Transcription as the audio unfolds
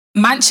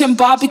Mansion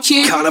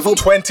Barbecue Carnival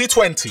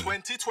 2020.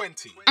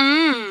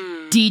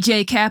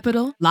 DJ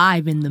Kapital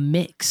live in the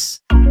mix.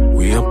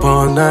 We up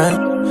all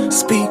night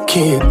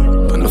speaking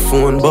on the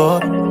phone, boy,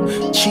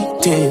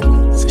 cheating.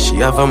 Say she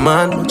have a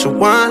man, but you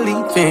want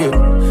leave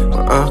him.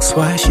 I ask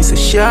why, she said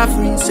she have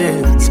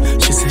reasons.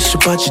 She said she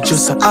but she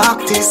just an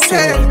artist.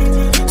 Said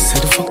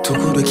the fuck too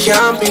good, we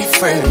can't be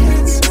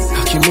friends.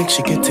 How can you make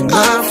she get in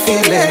my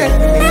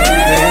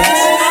feelings?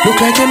 Look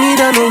like you need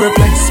a new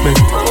replacement.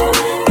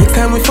 Next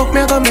time we fuck,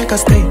 me I gonna make a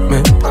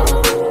statement.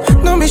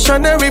 No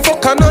missionary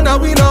fuck, I know that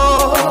we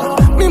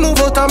know. Me move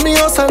out of me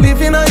house and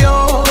live in a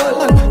yard.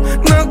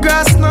 No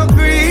grass, no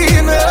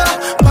green,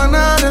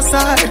 banana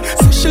side.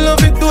 So she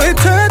love it, do it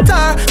her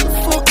time.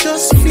 Fuck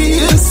just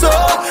feels so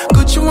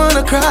good, you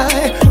wanna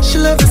cry. She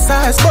love the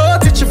size,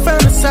 but it's your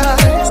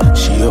fantasize.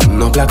 She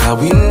open up like a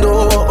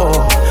window,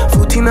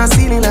 foot in a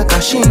ceiling like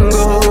a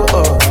shingle.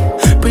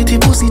 Pretty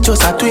pussy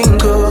just a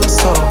twinkle,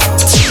 so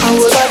I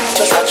was like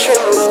just a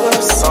tremble,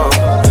 so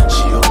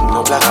she open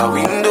up like a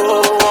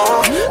window.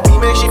 Me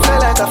make she fly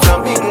like a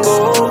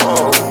flamingo.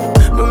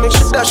 Me make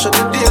she dash out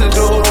the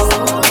dildo.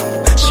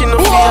 She no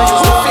fear,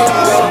 just no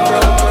finger.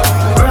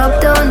 Rub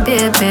down,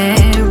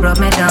 baby, rub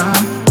me down.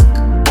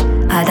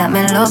 I that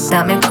me love,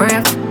 that me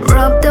crave.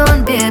 Rub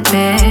down,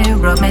 baby,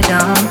 rub me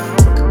down.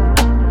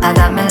 I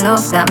that me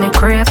love, that me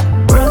crave.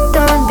 Rub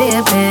down,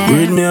 baby.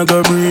 Breathe me, I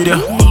go breathe ya.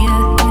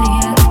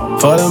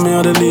 Follow me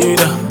on the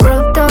leader.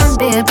 Rub down,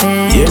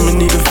 baby. Yeah,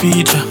 me need a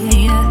feature.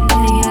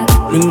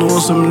 Me know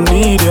some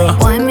need ya.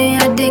 Why me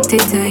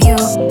addicted to you?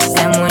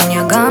 And when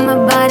you're gone, my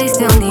body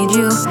still need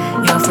you.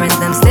 Your friends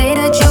them say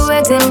that you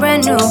acting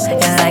brand new.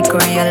 You like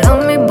girl, you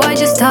love me, boy,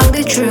 just talk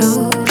the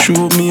truth.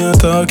 Shoot me a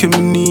talk,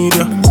 me need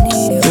ya.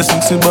 Your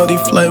sexy body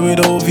fly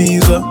without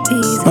visa.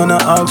 Man,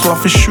 I ask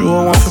one for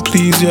sure, one for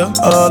please ya.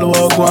 All the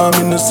walk one,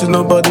 me no see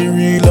nobody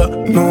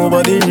realer.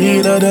 Nobody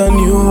realer than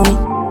you.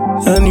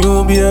 And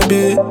you,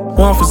 baby.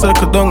 One for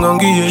second down and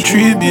give you a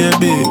treat,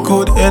 baby.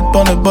 Good head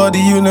on the body,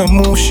 you not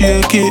move,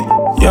 shake it.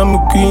 Yeah, I'm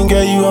a queen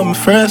girl, you are my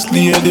first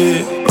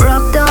lady.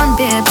 Rub down,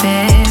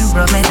 baby,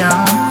 rub me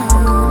down.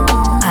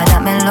 I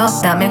that me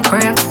love, that me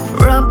crave.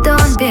 Rub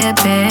down,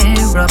 baby,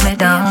 rub me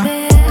down.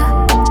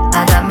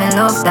 I that me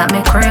love, that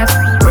me crave.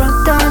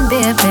 Rub down,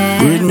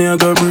 baby. Breathe me, I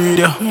go breathe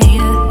ya.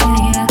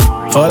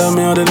 Follow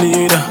me on the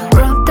leader.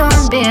 Rub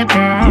down, baby.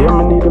 Yeah,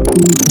 me need a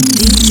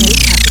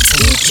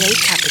DJ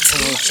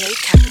Kapital.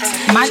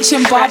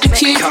 Mansion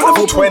Barbecue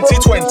Carnival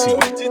 2020.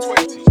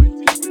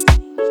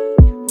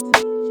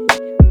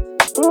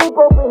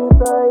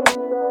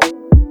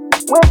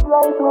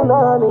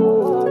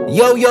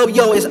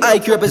 Yo, it's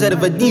IQ representative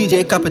for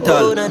DJ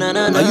Kapital.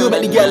 Are you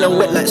about the girl and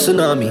wet like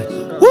tsunami?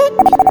 What?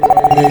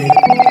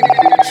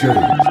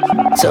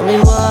 Tell me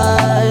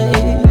why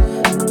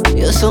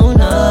you're so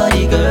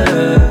naughty,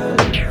 girl.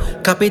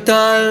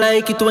 Kapital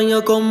like it when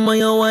you come and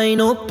you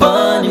wind up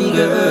on me,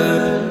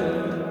 girl.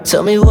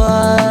 Tell me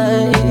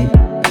why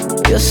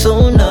you're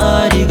so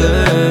naughty,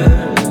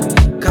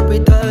 girl.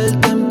 Kapital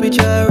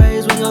temperature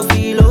rise when you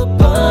feel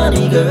up on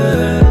me,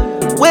 girl.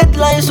 Wet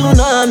like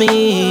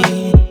tsunami,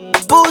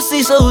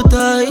 pussy so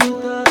tight.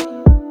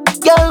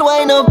 Girl,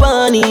 wind up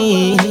on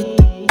it,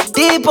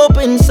 deep up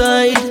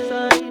inside.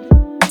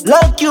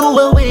 Lock you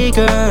away,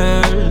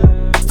 girl,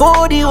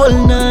 for the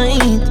whole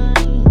night.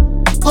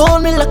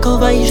 Hold me like a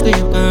vice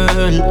grip,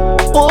 girl.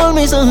 Hold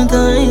me so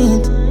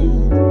tight.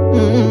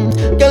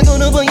 Girl, go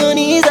down on your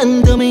knees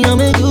and tell me how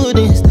my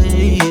goodness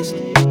taste.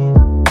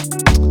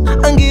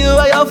 And give you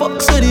all your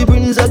fucks so the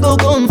prince I go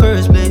come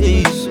first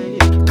place.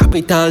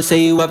 Kapital say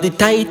you have the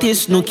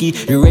tightest nookie.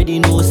 You already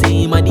know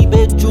say him a the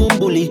bedroom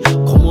bully.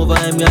 Come over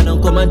me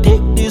and come and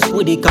take this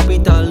with the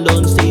Kapital.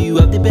 Don't say you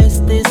have the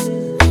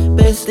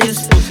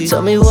bestest pussy.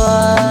 Tell me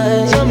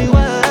why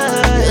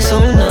you're so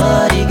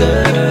naughty,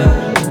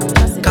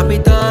 girl.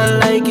 Kapital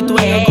like it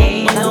when you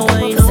come and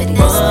wind up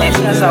on me.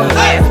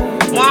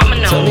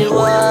 Tell me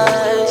why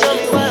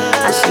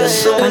you're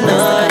so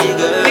naughty,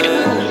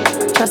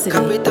 girl.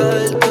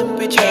 Kapital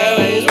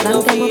temperature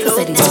no feel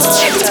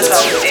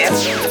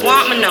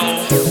want me know.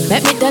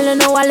 Let me tell you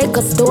now a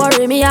little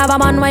story. Me have a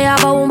man, why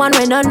have a woman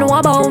when don't know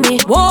about me.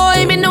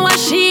 Boy, me know a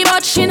she,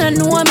 but she don't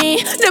know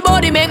me. The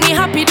body make me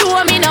happy, do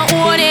me not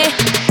own it.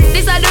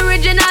 This is the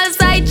original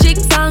side chick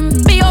song.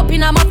 Me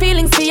open up my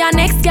feelings for your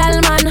next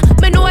girl, man.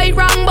 Me know it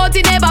wrong, but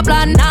it never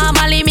plan.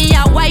 Normally me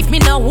a wife, me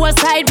no whole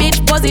side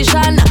bitch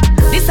position.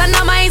 This is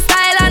not my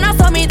style and I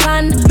saw me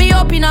tan. Me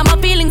open up my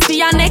feelings for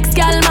your next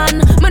girl,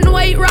 man. Me know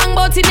it wrong,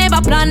 but it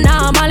never plan.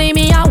 Normally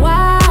me a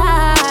wife.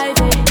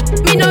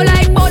 Me no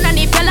like bone and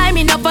if you lie,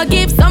 me no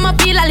forgive. Some I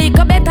feel a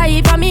little better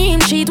if I me him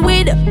cheat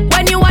with.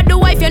 When you are the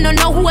wife, you don't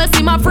know who else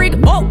in my frig.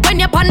 Oh, when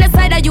you're on the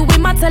side of you, we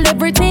matter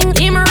everything.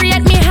 Him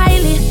rate me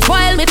highly,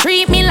 while me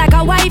treat me like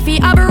a wifey.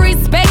 I be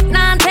respect,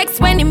 non-text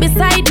when him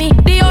beside me.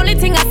 The only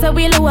thing I say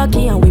we low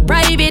key and we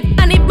private.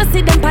 And if me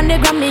see them pan the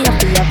gram, me have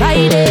to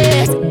avoid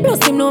it.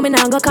 Plus him know me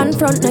nah go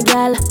confront no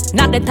girl.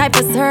 Not the type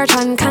of search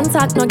and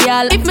contact no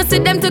girl. If me see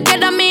them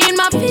together, me in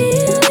my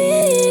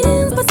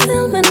feelings, but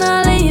still me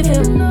nah leave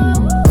him.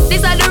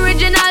 This is the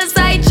original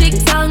side chick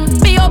song.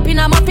 Me open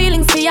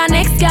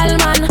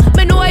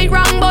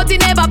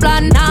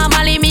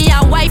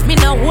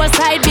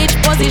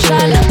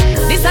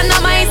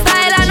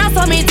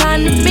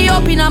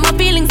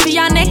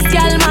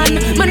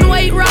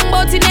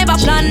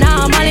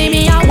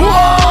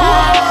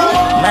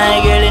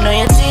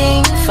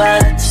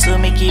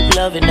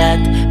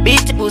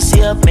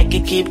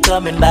make it keep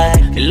coming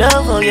back. I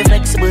love how you're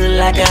flexible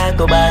like a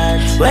go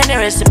back. When you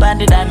rest upon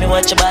the dime, me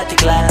watch your body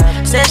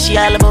clap. Say she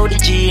all about the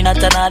G, not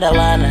another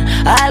one.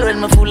 All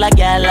when me fool a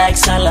girl like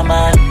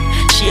Solomon.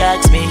 She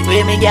asks me,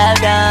 where me girl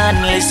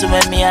gone? Listen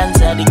when me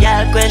answer the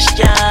girl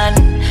question.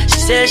 She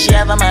says she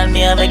have a man,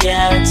 me have a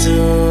girl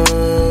too.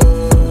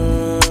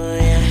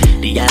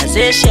 The girl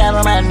says she have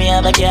a man, me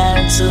have a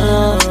girl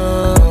too.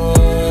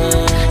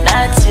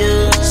 That's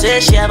you. Say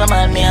she have a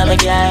man, me have a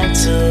girl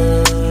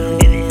too.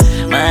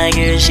 My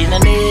girl, she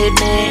don't need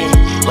me.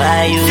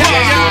 Why you just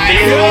don't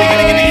believe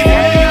me?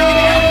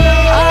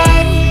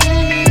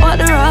 What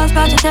the rose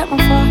got you take me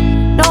for?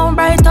 Don't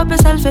bright up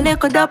yourself, you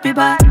little dopey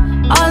boy.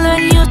 All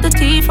when you use the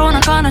tea from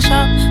the corner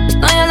shop. Just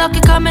know you're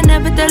lucky, come and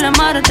never tell your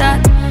mother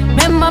that.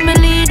 Remember me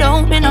lead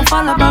out, me no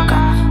follow back.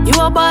 You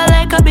a boy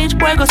like a bitch,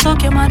 boy, go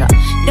suck your mother.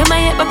 Them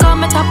I hate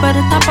become a top of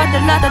the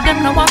ladder. Them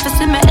no want to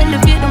see me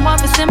elevate, them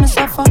want to see me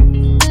suffer.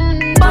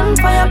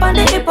 Bonfire on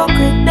the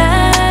hypocrite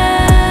them.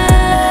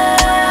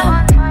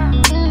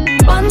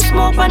 Bun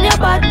smoke on your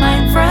bad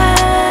mind friend.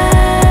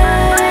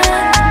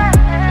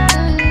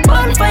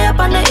 Bonfire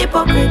on the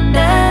hypocrite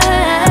them.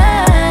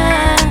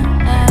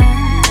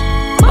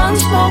 Bun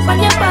smoke on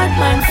your bad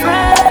mind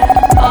friend.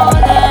 All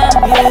them,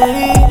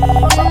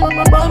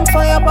 yeah.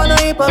 Bonfire on the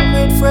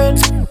hypocrite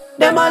friends.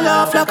 Them a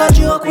laugh like a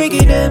joke, we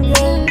give them.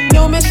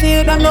 You me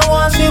see them, no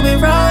one see we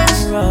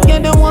rise. Yeah,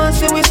 the one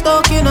see we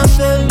stuck in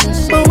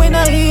ourselves. But we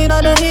not in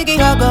on the higgy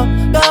hagger.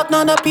 Dark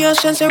none the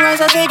patience, we rise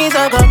as higgy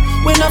hagger.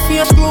 We not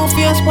fear screw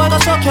face, boy, go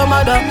suck your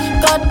mother.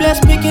 God bless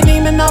picking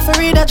him enough to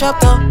read a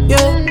chapter.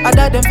 Yeah, I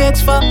died them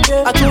vex for.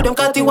 I threw them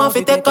catty one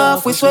fi take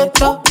off with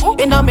sweater.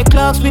 In on me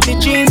clocks with the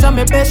jeans and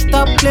me best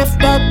up. Left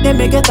that, then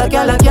me get a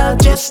gal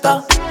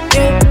jester.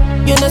 Yeah,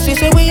 you know see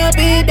say we a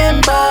beat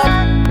them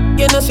bad.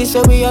 You know see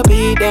say we a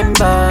beat them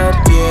bad.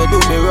 Yeah, do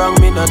me wrong,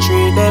 me not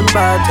treat them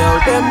bad. Tell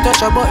them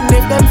touch a button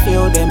if them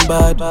feel them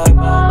bad.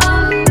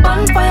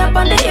 Bonfire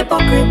on the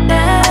hypocrite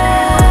them.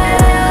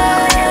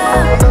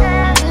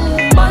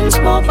 Bun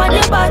smoke on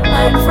your bad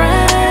mind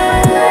friend.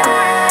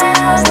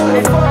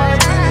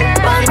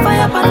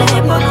 Bonfire on the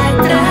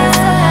hypocrite them.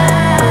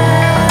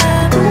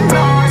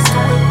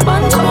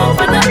 Bun smoke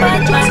on your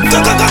bad mind friend.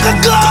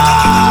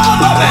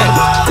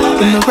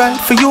 In the right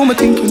for you, me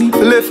think you need to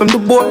live from the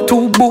boy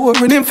too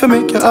boring him for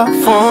make you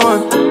have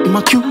fun. In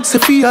my cute say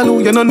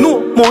feel you know no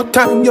more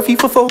time you feel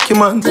for fuck your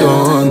man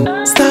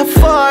done. Stop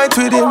fight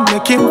with him,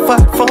 make him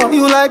fight for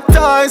you like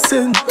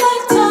Tyson.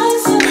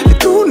 You're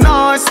too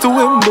nice to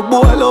him, the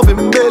boy love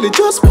him barely,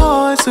 just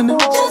poison him.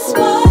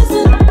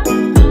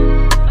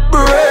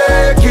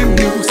 Breaking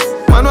news,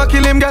 man wa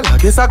kill him girl, I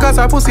guess I cause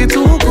her pussy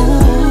too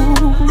good.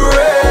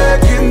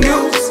 Breaking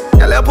news,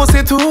 girl your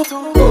pussy too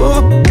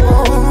good.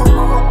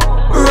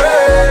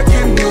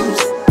 Breaking news,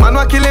 man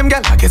wa kill him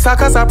girl, I guess I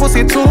cause her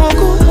pussy too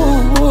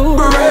good.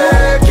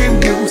 Breaking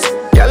news,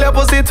 girl your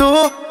pussy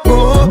too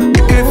good.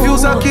 If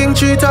you's a king,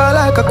 treat her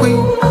like a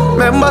queen.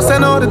 Remember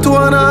send out the two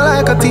and her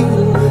like a team.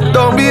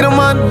 Don't be the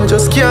man, I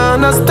just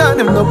can't understand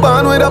him. No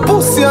band with a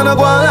pussy and I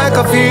go on like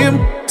a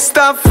film.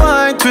 Stop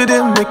fight with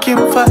him, make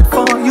him fight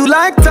for you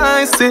like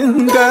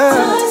Tyson, girl.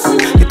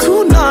 You're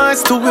too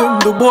nice to him,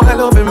 the boy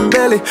love him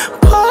belly.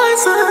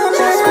 Poison.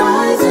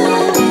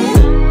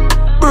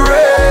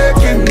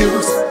 Breaking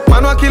news,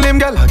 man wa kill him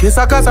girl, I guess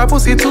I cause her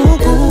pussy too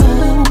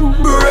good.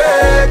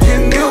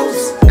 Breaking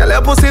news, girl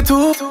your pussy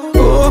too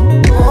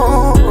good.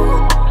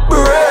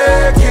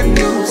 Breaking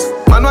news,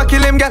 man wa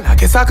kill him girl, I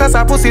guess I cause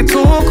her pussy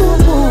too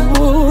good.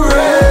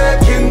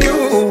 Breaking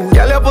news,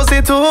 girl your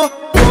pussy too good.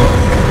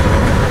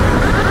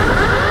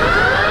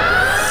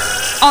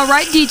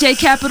 Alright, DJ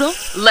Kapital,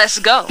 let's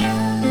go.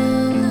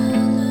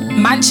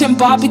 Mansion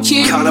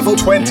Barbecue. Carnival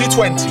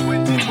 2020.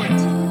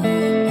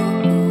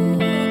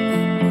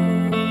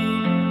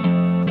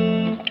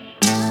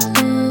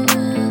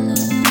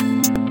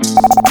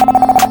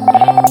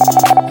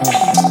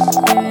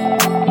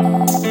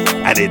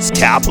 And it's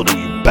Kapital,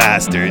 you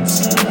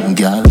bastards.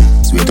 Girl,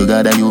 swear to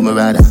God that you my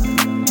rather.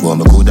 But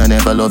me coulda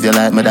never love you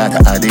like my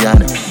daughter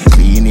Adriana.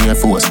 Clean Air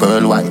Force,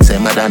 pearl white, say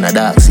Madonna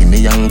dark. See me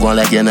young one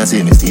like you know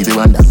see me Stevie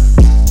Wonder.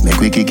 Make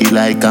we kick it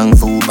like Kung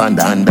Fu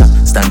Panda under.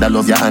 Stand I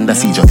love you under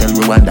siege, you tell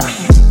Rwanda.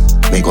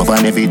 Make up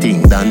on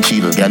everything, Dan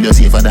Cheadle. Girl, you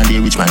safer than the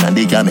rich man and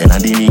the camel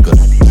and the nigga.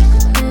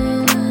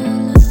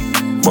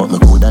 But me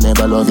coulda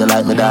never love you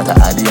like my daughter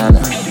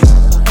Adriana.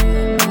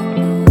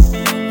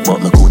 But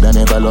me coulda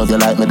never love you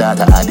like my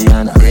daughter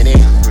Adriana.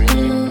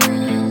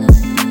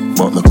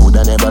 But me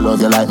coulda never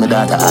love you like my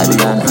daughter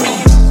Adriana.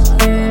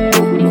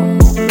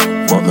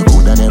 But me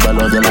coulda never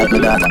love you like my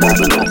daughter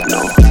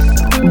Adriana.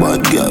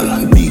 Bad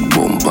girl, big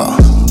bumper,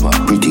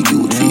 pretty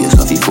cute face,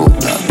 have you fuck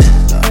that.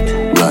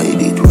 Ride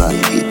it,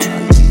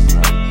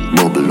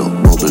 bubble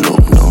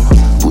up now.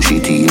 Push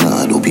it in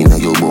hard up inna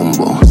your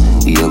bumbo.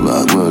 Here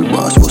a world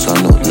boss, what's a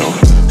nut now?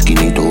 Skin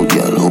it out,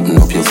 girl,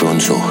 open up your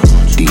front so.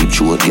 Deep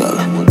throat, girl,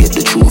 get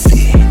the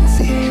trophy.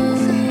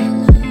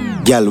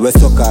 Girl, we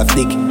suck her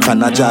thick,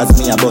 can a jazz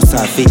me a bust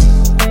her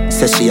feet.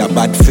 Say she a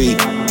bad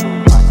freak.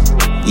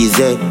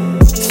 Easy,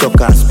 suck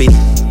her spit.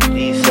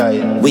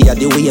 We are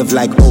the wave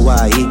like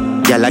Hawaii.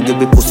 Girl, I give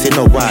me pussy,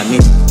 no warning.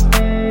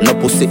 No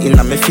pussy in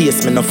my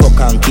face, me no fuck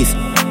and kiss.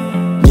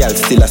 Girl,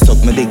 still a suck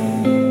me dick.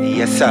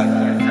 Yes, sir.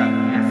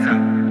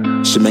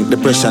 She make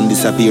depression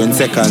disappear in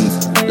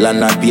seconds.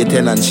 Landlord pay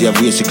tenant, she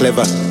have way she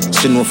clever.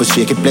 She know for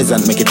shake it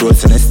pleasant, make it roll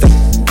sinister.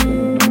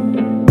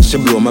 She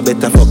blow my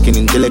better fucking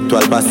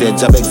intellectual passage.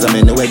 Job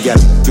examine the way, girl.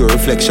 Pure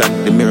reflection.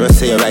 The mirror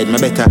say you ride me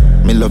better.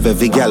 Me love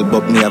every girl,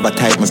 but me have a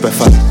type me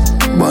prefer.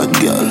 Bad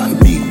girl,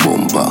 big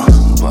bumper.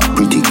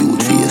 Pretty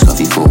cute face, have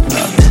you fuck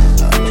that.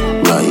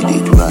 Ride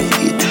it.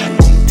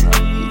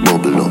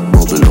 Bubble up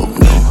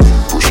now.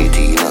 Push it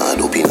in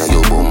and up in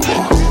your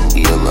bumper.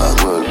 You're a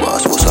world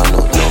boss, what's a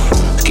nut now?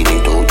 Skin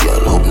it out,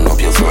 girl, open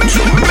up your front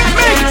so.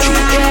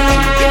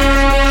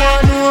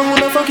 Who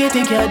the fuck you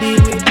think you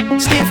deal with?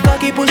 Stiff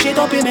cocky, push it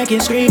up, you make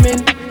it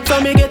screaming.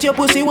 From me get your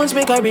pussy once,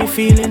 make her real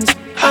feelings.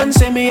 And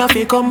say me if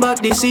you come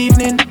back this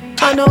evening.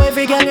 I know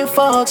every girl you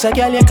fucks, a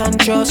girl you can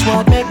trust.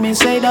 What make me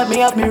say that me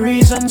have me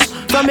reasons.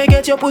 From me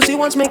get your pussy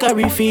once, make her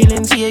real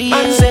feelings.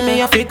 And say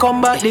me if you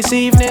come back this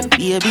evening.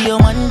 Yeah, be your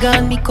man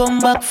gone, me come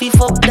back, fi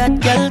fuck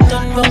that girl.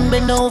 Turn round,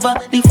 bend over,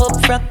 lift up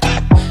frack.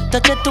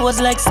 Touch your toes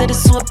like say the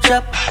soap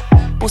trap.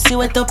 Pussy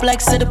wet up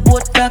like say the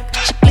boat crack.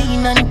 She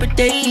clean and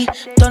pretty.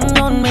 Turn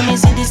on me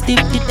see this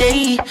deep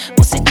today.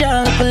 Pussy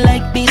jar up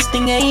like bee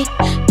sting, eh?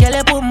 Girl,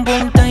 you boom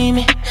boom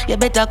timey. You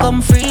better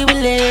come free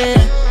with it.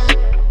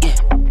 Yeah,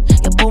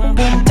 you boom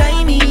boom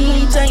timey.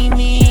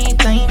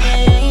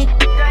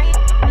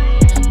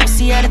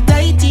 Pussy are the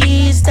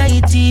tightest.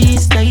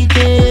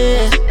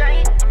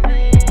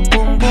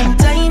 Boom boom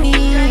timey.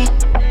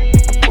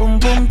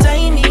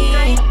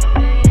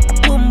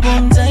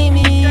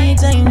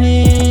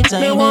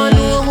 Me want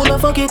know who the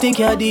fuck you think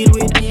you deal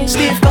with.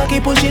 Stiff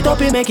cocky, push it up,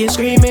 you make it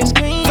screaming.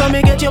 From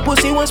me get your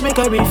pussy once, make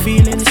her real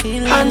feelings.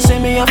 And say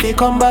me if you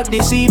come back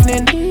this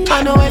evening.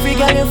 I know every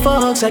girl you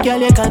fucks, a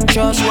girl you can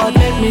trust. What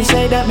make me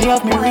say that me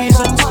have me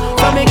reasons.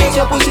 From me get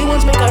your pussy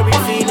once, make her real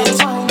feelings.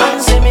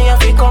 And say me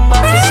if you come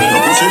back this evening.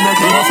 Your pussy make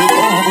me have to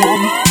come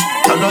home.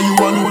 Tell her you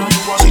alone.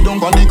 Sit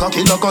down on the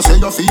cocky like I say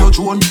you feel your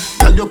drone.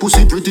 Tell your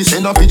pussy pretty,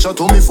 send a picture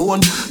to me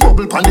phone.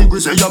 Bubble pan the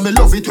grizzly, yeah, me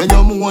love it when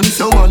you moan. If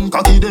your man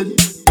cocky dead,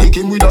 kick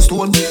him with a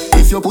stone.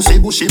 If your pussy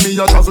bushy, me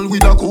a travel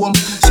with a comb.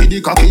 See the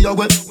cocky you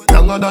wet,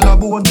 longer than a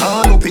bone.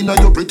 Turn up inna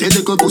your pretty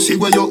little pussy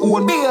where you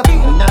own. Me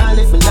nah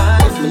lift.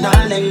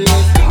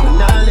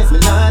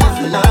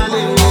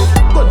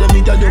 But them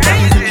inna your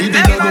body, you keep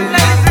it going.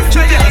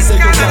 Can't say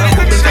you can't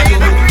put it on your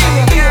way.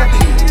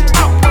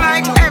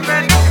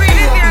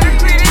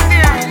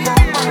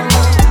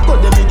 But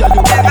them inna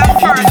your body, you keep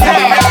it going.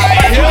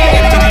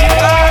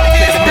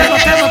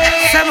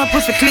 Say my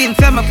pussy clean,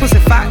 say my pussy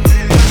fat.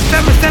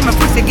 Say my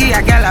pussy give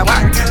a girl a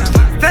want.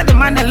 Say the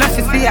man that loves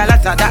to see a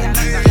lot of that.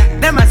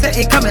 Them I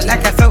say it coming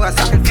like a sour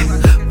salt.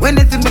 When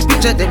it's in the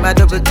picture, them a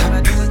double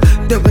tap.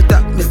 Double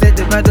tap, me say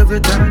them a double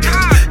tap.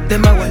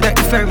 Them I wonder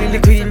if I really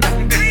queen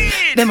that.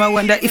 Them I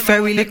wonder if I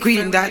really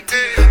queen that.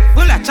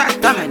 Full of chat,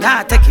 damn it,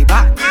 nah take it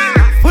back.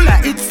 Full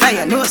of hits,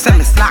 I know say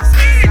me slack.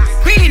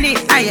 Queen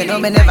it, I know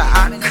me never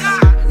act.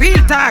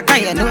 Real talk,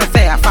 I know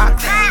say a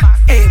fact.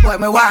 Hey boy,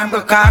 me want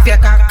broke off your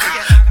cock.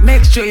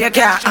 Make sure you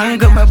can't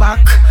angle me back.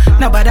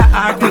 Nobody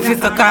ask me if you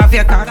suck off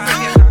your cock.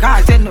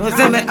 Cause you know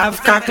say me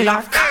have cock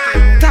lock.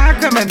 Talk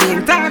to me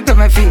mean, talk to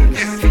me feel.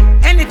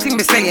 Anything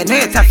me say you know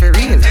it's a for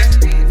real.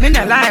 Me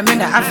no lie, me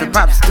no have to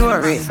pop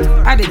story.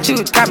 I the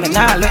truth coming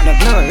all look no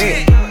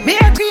glory. Me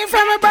a queen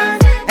from a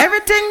band.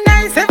 Everything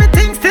nice,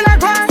 everything still a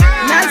go.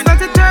 Nice but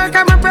the jerk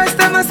and my breast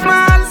and my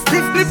small.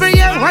 Stiff nipple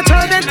yeah, watch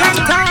how they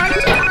tongue tall.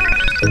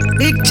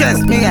 Big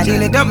chest, me a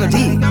daily double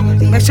D.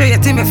 Make sure you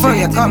tell me before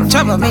you come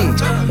trouble me.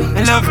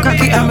 Me love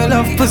cocky and me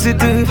love pussy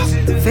too.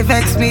 If you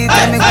vex me,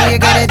 tell me what you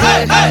gotta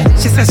do.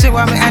 She said she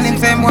want me and him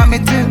say want me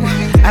too.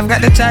 I've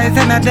got the choice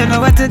and I don't know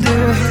what to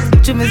do.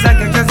 Chummy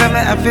second cause I'm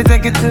happy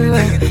take it too.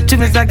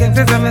 Chummy second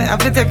cause I'm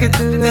happy take it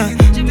too.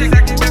 Chummy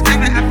second cause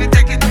I'm happy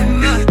take it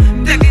too.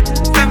 Take it,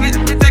 take it,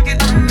 take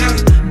it,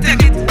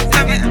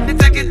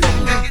 take it.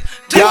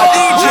 Yo,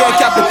 DJ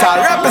Kapital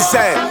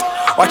represent.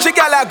 Watch you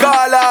gala go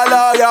la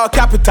la, yo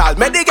Kapital.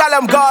 Me the gal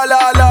go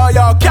la la,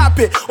 yo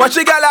Capi. Watch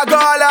you gala go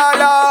la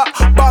la.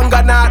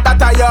 Bonga na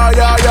tata yo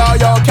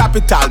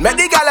Kapital. Me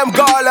the gal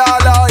go la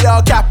la,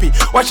 yo Capi.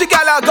 Watch you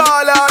gala go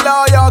la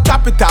la, yo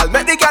Kapital.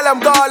 Me the gal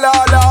go la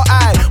la,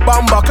 ay.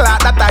 Bomba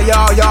clat tata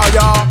yo.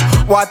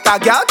 What a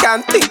gal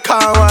can think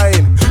and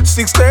wine.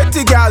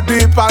 6:30 gal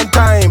deep on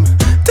time.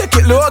 Take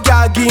it low,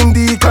 gal, give him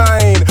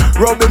decline.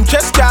 Rub him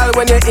chest, gal,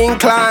 when you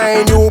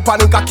incline. You up on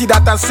the cocky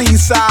that a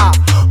seesaw.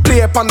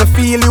 Play up on the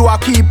field, you a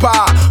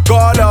keeper.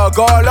 Go low,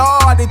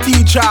 the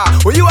teacher.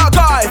 Where you a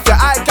guy if your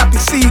eye cap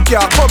is seek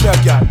ya. Come here,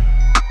 gal.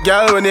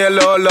 Gal, when you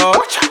low.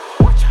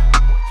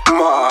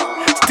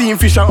 Steam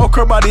fish and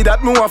okra body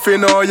that me want to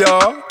know,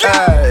 yo.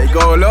 Hey,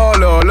 go low,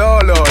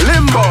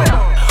 limbo.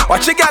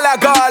 Watch you gala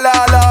go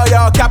la la,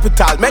 yo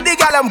Kapital. Me the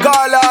gal go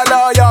la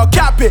la, yo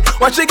Capi.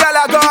 Watch you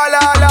gala go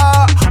la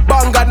la.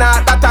 Bonga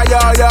na tata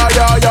yo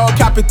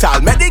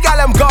Kapital. Me the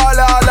gal go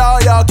la la,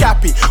 yo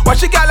Capi.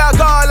 Watch you gala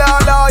go la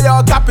la,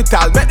 yo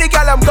Kapital. Me the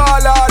gal go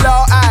la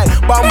la, ay.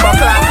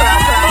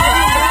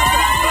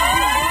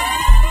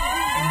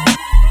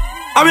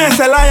 I mean, it's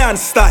a lion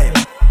style.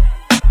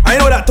 I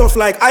know that tough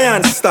like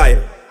iron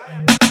style.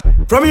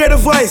 From here the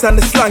voice and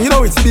the slang, you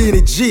know it's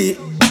Beanie G.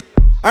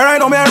 Alright,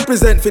 now I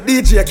represent for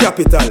DJ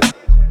Kapital.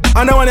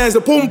 And the one here is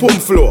the Pum Pum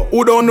Flow.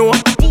 Who don't know,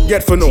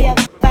 get for know.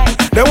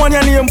 The one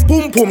here name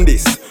Pum Pum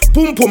this,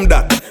 Pum Pum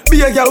that.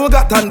 Be a girl who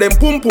got on them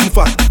Pum Pum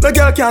fat. The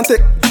girl can't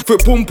take for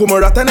Pum Pum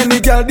rat. And any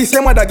girl this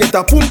same mother get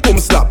a Pum Pum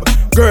slap.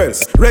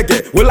 Girls,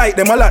 reggae, we like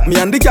them a lot. Me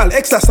and the girl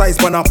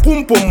exercise man a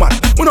Pum Pum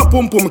mat. We no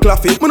Pum Pum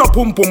claffy, we no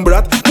Pum Pum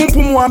brat. Pum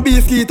Pum one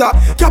beef eater.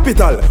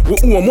 Kapital, we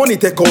owe money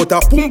take out a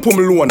Pum Pum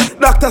loan.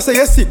 Doctor say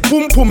you sick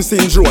Pum Pum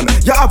syndrome.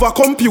 You have a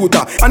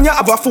computer and you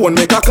have a phone.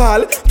 Make a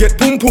call, get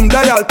Pum Pum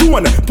dial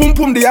tone. Pum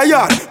Pum dey a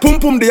yard, Pum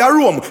Pum dey a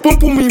room. Pum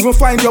Pum even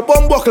find your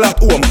bum buckle at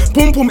home.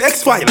 Pum Pum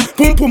X-File,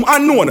 Pum Pum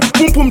unknown.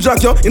 Pum Pum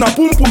drag you in a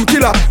Pum Pum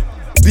killer.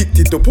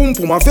 Addicted to Pum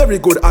Pum, a very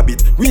good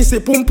habit. We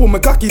say Pum Pum, my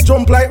cocky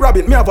jump like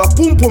rabbit. Me have a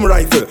Pum Pum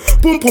rifle,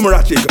 Pum Pum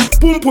ratchet.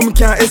 Pum Pum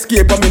can't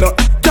escape, I mean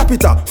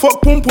Kapital,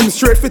 fuck Pum Pum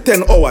straight for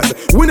 10 hours.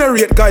 Winner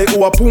rate guy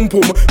who a Pum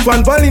Pum.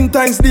 Van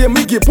Valentine's Day,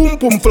 me give Pum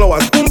Pum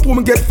flowers. Pum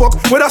Pum get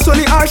fucked with a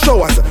sunny eye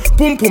showers.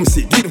 Pum Pum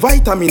C, get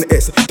vitamin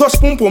S. Touch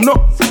Pum Pum,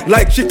 no,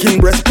 like chicken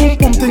breast. Pum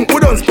Pum think we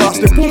don't pass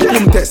the Pum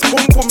Pum test.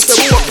 Pum Pum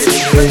say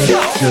we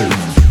walk it.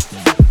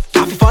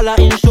 Follow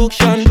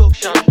instruction,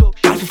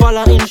 gotta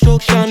follow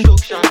instruction,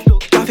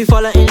 gotta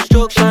follow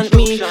instruction.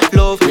 Me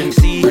love and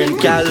see and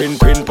gal. Queen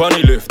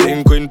pony left,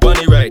 queen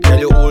pony right. Tell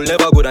you all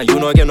never good and you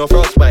no get no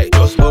frostbite.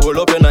 Just bubble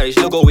up your nice,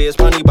 you go waste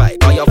money bike.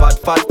 Buy your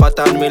fat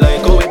and me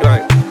like how it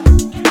right.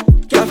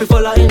 Gotta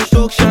follow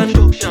instruction,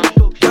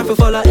 gotta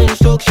follow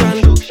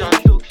instruction,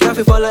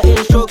 gotta follow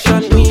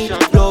instruction. Me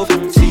love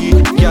and see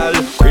gal.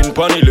 Queen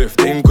pony left,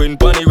 queen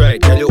pony right.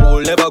 Tell you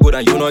all never good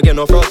and you no get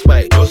no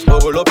frostbite. Just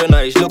bubble up your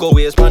nice, you go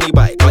waste money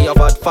bike.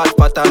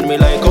 Fat and me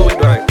like how it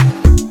right.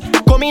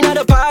 Come in at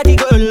the party,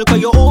 girl, cause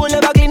you all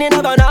never clean and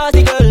never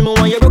nasty, girl. Me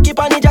want you broke it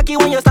on the jockey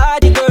when you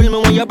start the girl. Me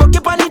want you broke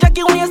it on the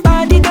jockey when you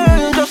start the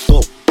girl. Just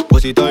go,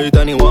 pussy tight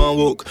and you want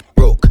walk.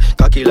 Broke,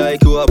 cocky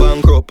like you a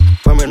bankrupt.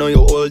 From me know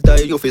you hold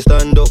tight, you fi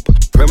stand up.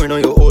 From me know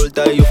you hold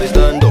tight, you fi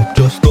stand up.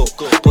 Just go,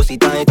 pussy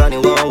tight and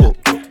you want walk.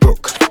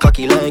 Broke,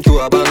 cocky like you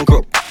a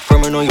bankrupt.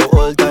 From me know you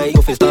hold tight,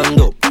 you fi stand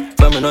up.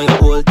 From me know you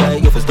hold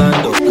tight, you fi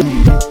stand up.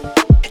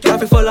 You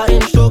fi follow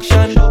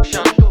instruction.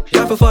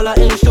 You follow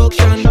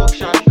instruction.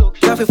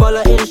 You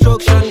follow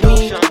instruction.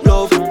 Me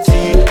love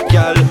see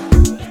girl.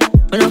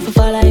 We not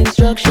follow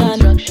instruction.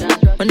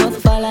 We not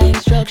follow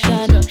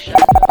instruction.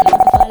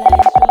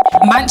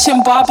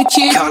 Mansion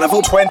Barbecue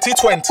Carnival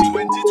 2020.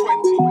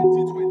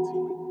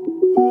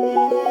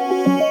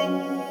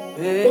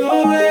 Hey,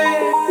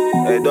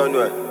 don't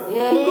do it.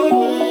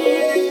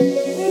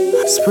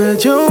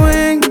 Spread your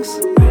wings.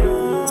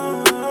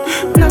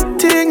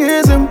 Nothing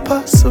is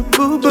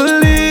impossible,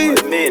 believe.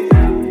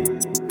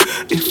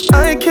 If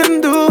I can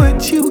do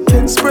it, you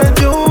can spread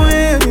your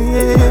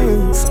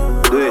wings.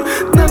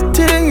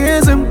 Nothing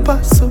is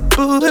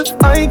impossible. If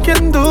I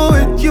can do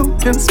it, you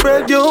can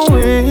spread your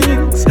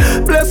wings.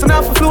 Blessing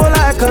off a flow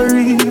like a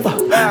river.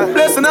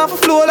 Blessing off a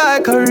flow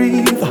like a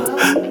river.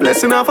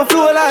 Blessing off a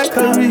flow like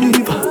a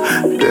river.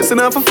 Blessing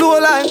off a flow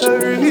like a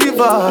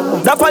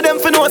river. That for them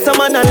for know some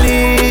man a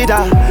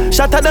leader.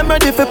 Shot at them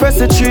ready for press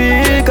the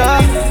trigger.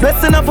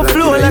 Blessing off a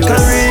flow like a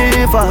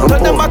river.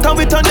 Turn them back and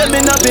we turn them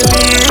in a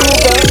believer.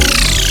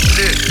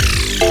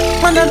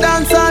 When I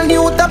dance all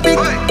new topic,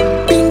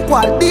 pink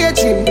wall,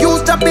 daydream,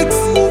 use topics.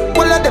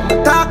 All of them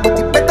talk, but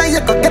it better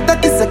you can get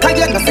that this. Cause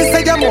you know,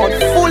 say your mouth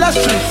full of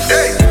shit.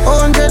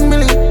 100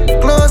 million,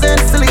 clothes and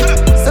silly.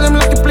 Sell them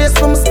like a place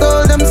from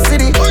stole them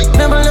city.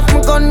 Never left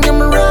my gun, yeah,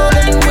 me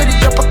rolling with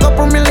it. Drop a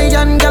couple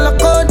million, girl, I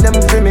call them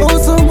for me.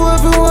 Also, boy,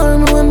 if you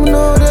want me, when me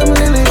know them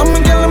lily. I'm a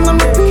girl, I'm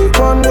gonna peep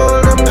on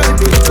all them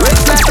chippy.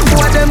 Rich like the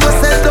boy, them go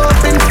sell dope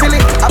in Philly.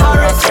 I'm a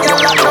rich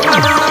girl, like them.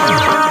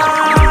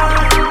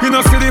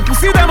 See the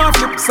pussy them a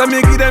flip, so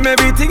me give them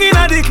everything in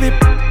a the clip.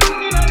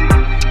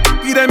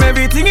 Give them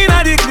everything in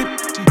a the clip.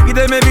 Give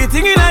them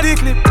everything in a the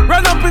clip.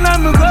 Run up in on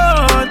me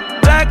gun,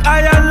 like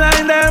iron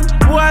line them.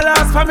 Who I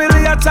lost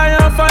family, I try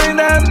and find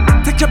them.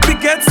 Take your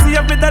picket, see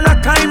every dollar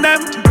kind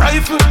them.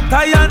 Rifle,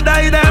 tie and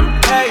die them.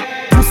 Hey,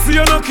 pussy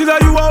you no killer,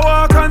 you a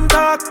walk and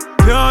talk.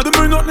 Can't do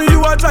me nothing,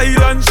 you a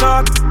giant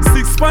shark.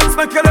 6 months,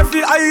 make you left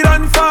the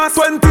iron fast.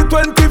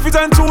 2020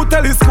 vision through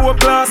telescope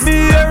glass.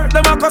 Me here,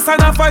 them a cuss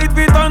and a fight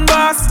with on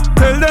bass.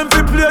 Tell them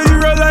to play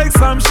hero like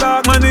some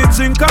shark. Man, they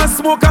drink and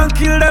smoke and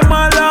kill them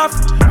and laugh.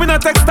 Me not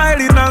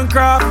textiling and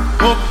craft.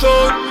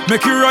 Uptown,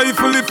 make your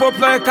rifle lift up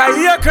like a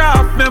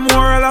aircraft.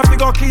 Memorial of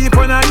go keep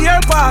on a year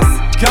pass.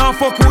 Can't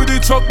fuck with the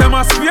truck, them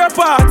a spare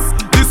parts.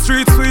 The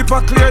street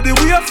sweeper clear the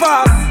way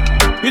fast.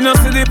 You know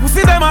see the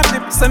pussy them a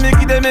clip, so me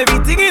give them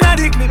everything in a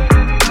the clip.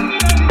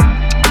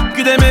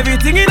 Give them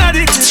everything in a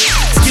the clip.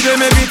 Give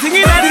them everything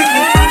in a the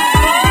clip.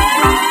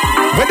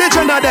 Where the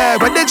Jenna there,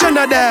 where the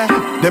Jenna there?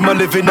 Them a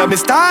living on me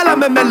style and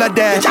me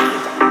melody.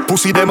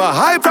 Pussy them a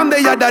hype from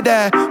the yada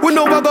there. We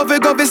know what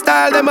govy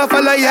style them a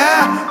follow,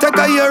 yeah. Take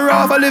a year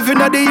off, a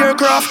living at the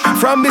aircraft.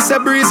 From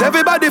Mr. Breeze,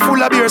 everybody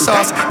full of beer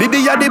sauce.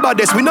 The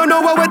baddest, we don't know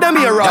what them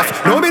here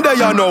off. No me there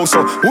you know,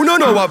 so who don't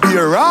know what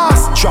beer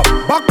ass. Chop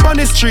back on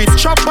the street,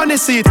 chop on the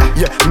seat.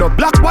 Yeah, no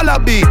black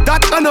wallaby,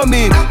 that I know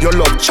mean. You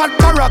love chat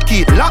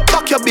parakeet, lock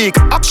back your beak.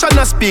 Action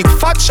a speak,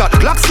 fat shot,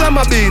 black slam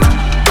a beat.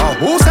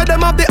 Who said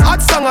them have the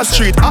hot song a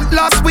street? At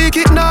last week,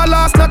 it now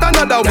last, not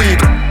another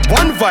week.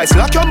 One voice,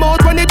 lock your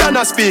mouth when it done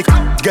a speak.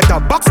 Get a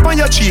box on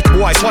your cheek,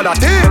 boy, swallow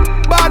tape.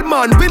 Bad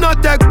man, we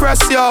not take press,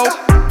 yo.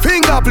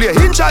 Finger play,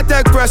 hinge a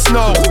take press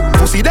now.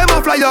 Pussy them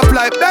a fly up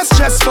like best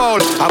chest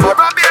fall. I'm a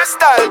rabbit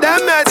style,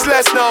 them heads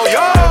less now,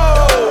 yo.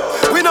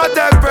 We not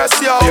take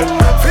press, yo.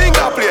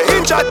 Finger play,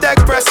 hinge a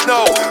take press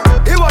now.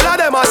 He all of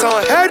them a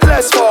some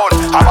headless fall.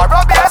 I'm a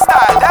rabbit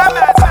style, them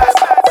heads less.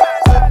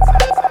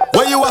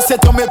 When you a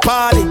set to me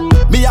party,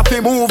 me have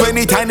to move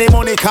anytime the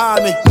money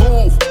call me.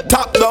 Move,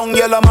 top down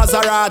yellow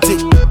Maserati.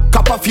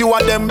 Cop a few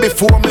of them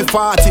before me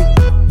 40.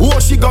 Oh,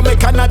 she gon'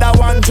 make another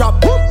one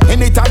drop.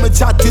 Anytime we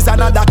chat is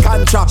another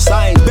contract.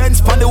 Sign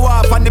Benz pon the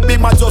wharf and the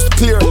beam are just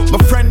clear. My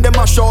friend them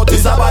a short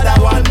is about that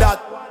one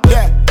that.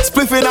 Yeah,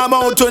 spliffing I'm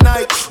out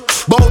tonight.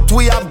 Both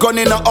we have gone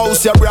in the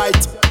house, you're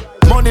right.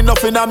 Money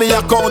nothing on me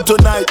account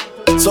tonight.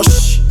 So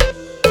shh,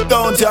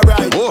 don't you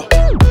right. Oh.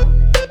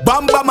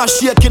 Bamba my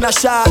shake in a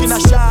shot.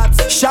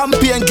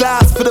 Champagne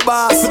glass for the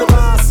boss.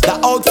 The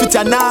outfit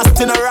are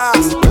nasty in a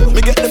ras.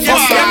 Me get the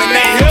first time in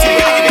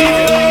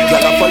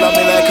Girl follow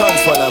me like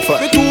hands for the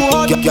fat.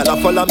 Girl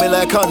follow me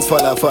like hands for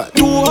the fat.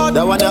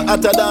 That one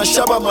hotter than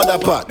Shabba mother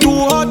pot.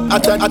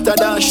 Hotter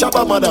than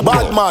Shabba mother.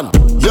 Bad man,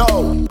 yo,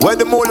 where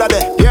the mula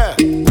there? Yeah.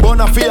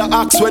 Bonafide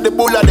axe where the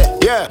bulla there.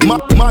 Yeah.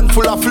 Man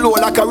full of flow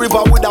like a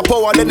river with a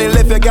power. Then he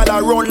left a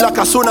girl run like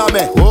a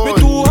tsunami.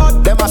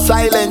 Them a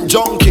silent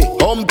junkie,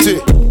 humpty.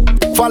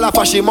 Fall off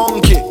a she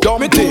monkey,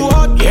 dumpty.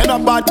 Ain't a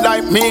bad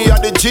like me, or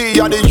the G,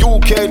 or the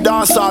UK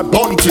dancer,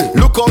 bunty.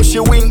 Look how she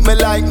wink me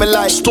like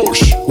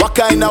Stush. What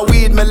kind of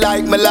weed me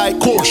like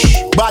Kush.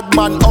 Bad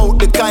man out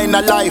the kind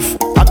of life.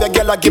 Have the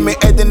girl give me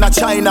head in a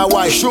China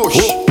white. Shush,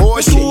 oh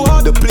she,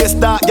 the place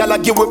that girl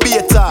give we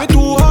beta.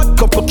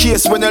 Couple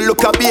case when you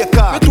look a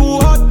baker.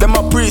 Them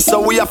a priest so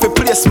we have to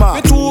play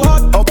smart.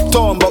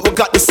 Uptown but we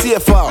got the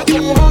safe out.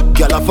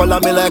 Girl follow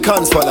me like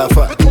hands for the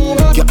fat.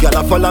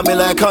 Girl follow me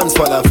like hands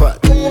for the fat.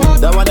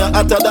 That one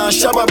hotter than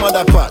Shabba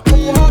mother pot.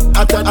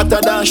 Hotter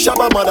than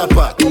Shabba mother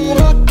pot.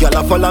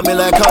 Girl follow me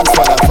like hands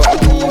for the fat.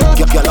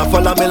 Girl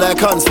follow me like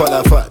hands for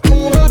the fat.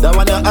 That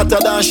one hotter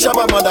than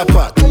Shabba mother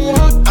pot.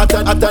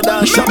 Hotter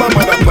than Shabba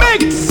mother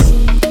pot.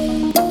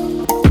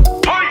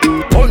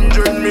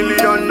 $100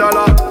 million,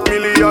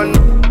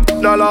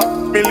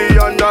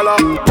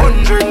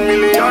 $100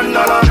 million.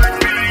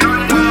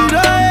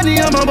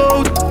 I'm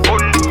about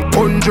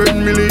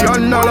 $100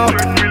 million.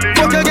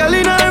 Fuck a girl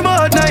in her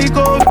mouth, now he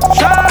go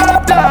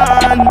shut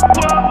down.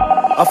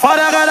 A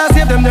father gotta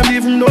save them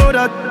even know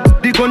that.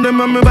 The gun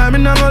them and me buy me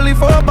now only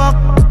 4 back.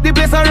 The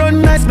place I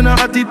run nice, me now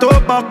hot it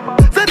up back.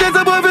 Say there's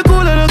a boy fi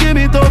cool and don't give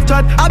me tough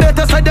chat. I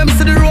better side them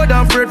see the road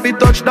and afraid fi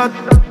touch that.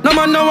 No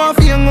man now want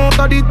fi hang out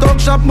of the talk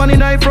shop. Man in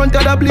the front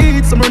of the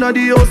bleed, some run of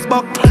the house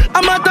back.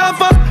 I'm a tough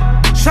fuck.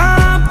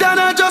 Sharp than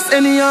a just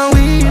any and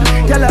weed.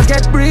 Y'all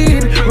get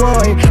breed,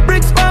 boy.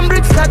 Bricks from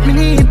bricks that me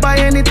need. Buy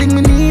anything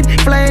me need,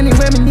 fly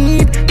anywhere me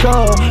need.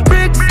 Go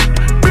bricks,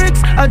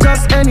 I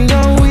just any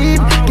and weed.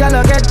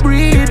 Y'all get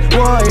breed,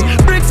 boy.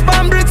 Bricks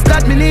from bricks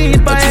that me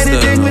need. Buy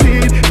anything me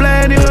need,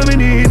 fly anywhere me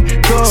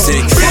need. Go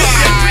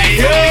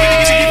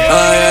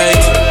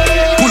alright.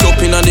 Pull up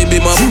in a the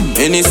beamer.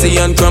 Hennessy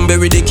and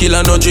cranberry, the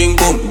killer no drink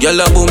boom. Gyal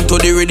a boom to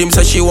the rhythm,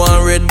 say she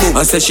want red boom.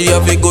 I say she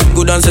have a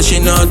good and say she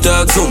not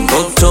talk soon.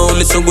 Uptown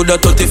listen good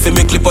at 30 fi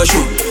me clip a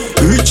shoe.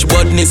 Rich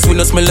badness, we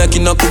no smell like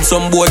in a coop.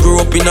 Some boy grew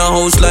up in a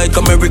house like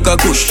America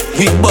Kush.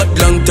 We bad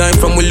long time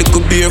from we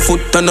little barefoot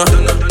and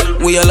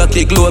we all a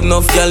take load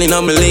enough gyal in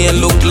a me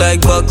lane. Look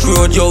like back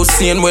road, yo,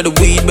 seeing where the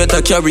weed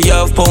better carry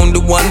half pound.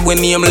 The one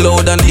when name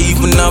loud and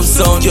even have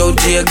sound. Yo,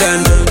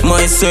 Jagan,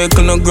 my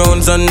circle no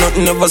grounds and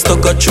nothing ever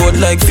stuck a throat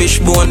like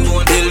fishbone.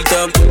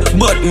 Hilltop,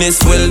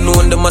 badness well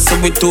known. Them a say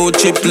we too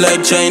cheap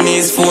like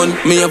Chinese phone.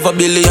 Me have $1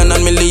 billion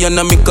and million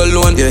and me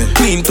cologne. Yeah.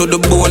 Clean to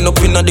the bone up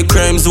in the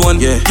crime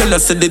zone. Yeah. Gyal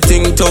a say the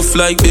thing tough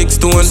like big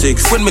stone.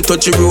 6. When me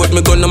touch the road,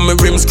 me gun and me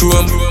rims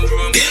chrome.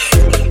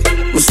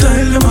 My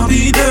style them a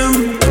beat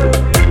them.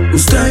 My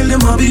style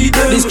them a beat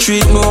them. The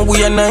street know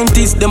we are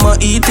 90s, them a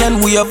eat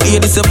and we have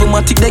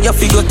 87matic, they a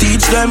figure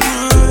teach them.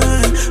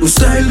 My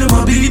style them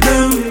a beat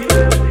them.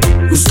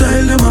 My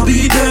style them a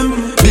beat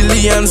them.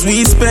 Billions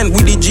we spend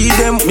with the G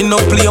them. Me no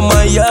play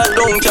my yard,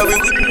 don't carry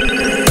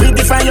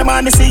Pretty from your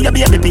man, me see your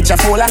baby picture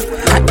fuller.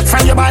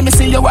 From your man, me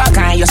see you walk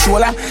on your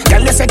shoulder.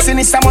 Girl, your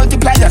sexiness a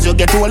multipliers, you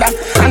get older.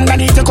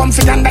 Underneath you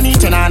comfy,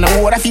 underneath you nah no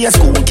water. For your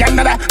school,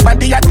 Canada,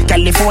 body at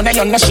California,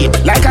 you're no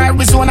shit. Like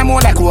Arizona,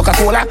 more like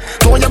Coca-Cola.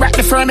 Throw you back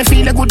the firm, me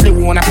feel a good, they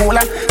wanna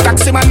polar.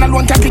 Taxi man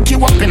alone can pick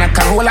you up in a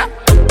Corolla.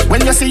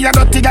 When you see a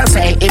dirty girl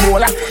say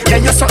Ebola. Yeah,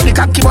 you suck the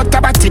cocky but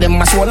the body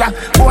them a sola.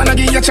 Wanna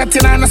give you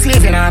chatting and a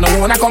slaving and I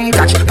wanna come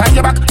catch. Pan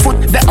your back,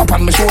 foot the up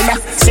on my shoulder.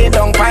 Sit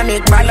down pan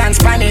it, balance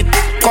pan it.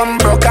 Come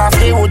broke off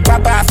the wood,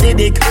 pop off the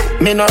dick.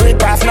 Me no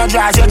rip off, no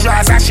draws, your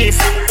draws a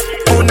shift.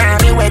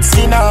 Punani wet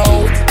skin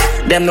out.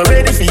 Them no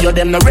ready for you,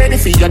 them no ready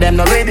for you, them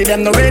no ready,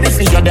 them no ready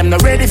for you, them no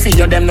ready for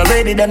you, them no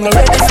ready, them no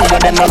ready for you,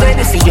 them no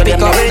ready for you, them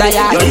no ready.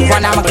 You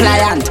one I'm a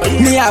client,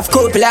 me have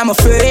couple, I'm a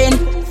friend.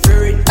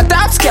 A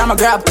top scam, a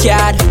grab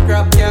card.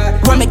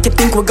 What make you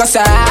think we go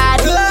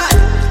sad?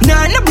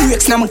 None no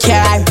breaks, no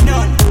car.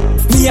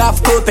 Me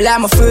have couple,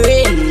 I'm a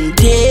friend.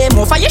 Damn,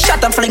 off you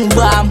shot and fling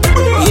bomb.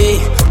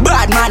 Yeah,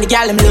 bad man, the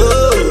gal him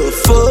love.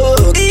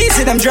 Fuck,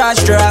 easy them draw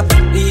strap.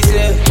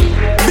 Easy.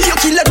 You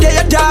kill a day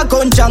a dog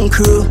on junk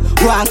crew.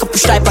 One cup of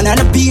stripe and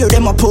a beer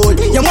them a pull.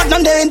 You want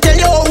them then tell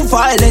you how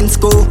violence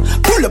go.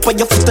 Pull up on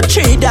your foot a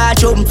tree that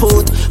jump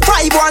out.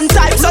 5 1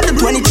 times on the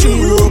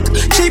 23 look.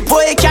 Cheap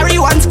boy carry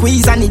one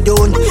squeeze and it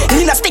done.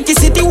 In a sticky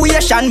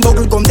situation,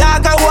 bubble gum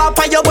dog a walk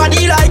on your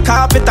body like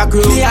Kapital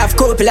crew. Me have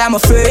couple, I'm a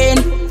friend.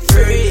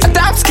 A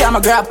top scam,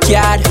 a grab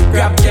card.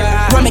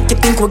 What make you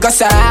think we go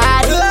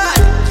sad?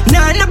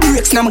 None no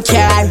breaks, no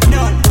car.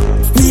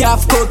 Me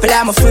have couple,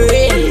 I'm a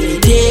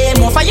friend. Yeah,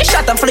 more for your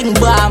shot and fling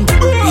bomb.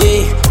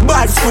 Yeah,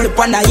 balls full up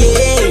on a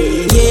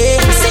yeah.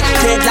 Sick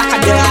dead like a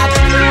dog.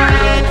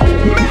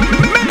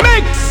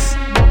 Mix.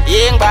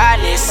 Young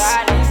badness.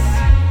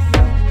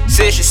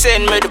 Say she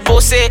send me the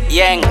pussy,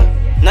 yang.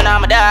 None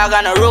of my dog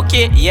on a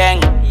rookie,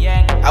 yang.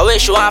 I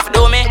wish you want to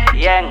do me,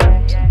 yang.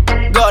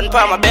 Gun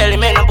pa my belly,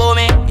 me no boom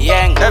me,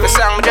 yang. Every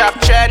song me drop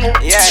trend,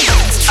 yang.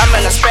 I'm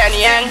in a spend,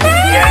 yang.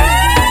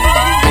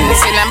 And they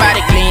see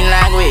nobody clean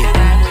like we.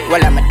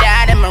 Well, I'm a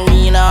dad and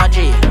Marine OG.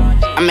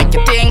 I make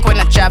you think when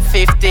I chop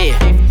 50.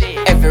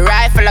 Every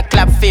rifle I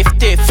clap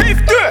 50.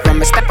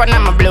 From a step on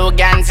I'm a blue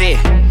Ganzi.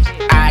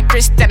 I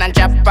Christian and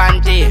drop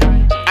panty.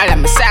 I let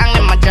me song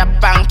in my drop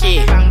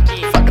panky.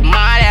 For the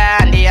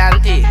mother and the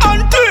auntie.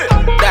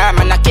 Damn,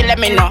 man, I kill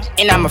me no,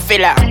 in I'm a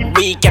filler.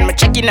 Weekend, me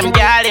checking them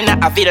girl in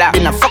a villa.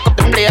 Been a fuck up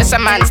the place, a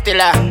man still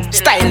a.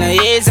 Style no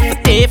easy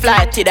for tape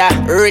like Tida.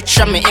 Rich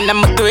on me in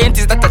my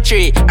 20s, that a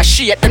tree. I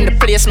shit them the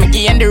place, me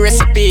give the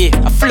recipe.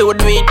 I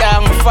float way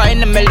down, I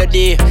find the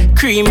melody.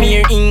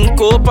 Creamier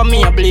ink up on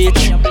me a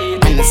bleach.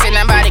 And I see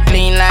nobody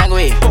clean like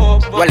we.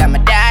 Well, I'm a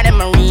dad and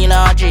Marine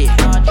OG.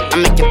 I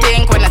make you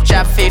think when I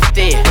chop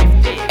 50.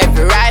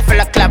 Every rifle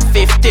I clap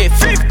 50.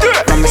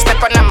 From a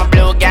step on I'm a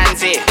blue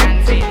Ganzi.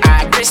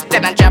 I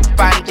Christian and drop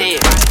panty.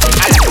 I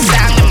like the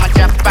song in my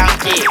drop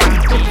panky.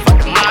 For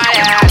the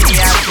mother and the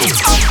auntie.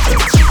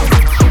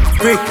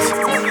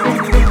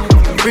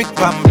 Brick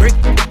pam brick.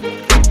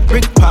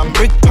 Brick pam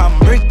brick pam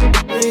brick.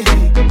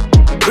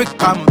 Brick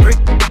pam brick.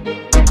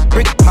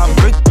 Brick pam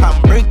brick pam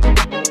brick.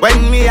 When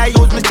me I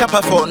use my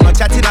chopper phone, no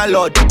chatting a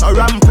lot. No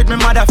ramp with me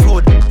mother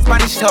food.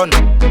 Spanish town,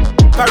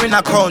 foreign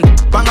account,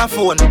 bang a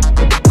phone,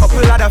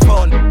 couple other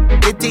phone.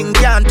 The thing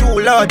can't too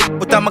loud,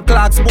 but I'm a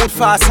clocks boot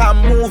fast and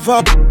move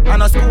up.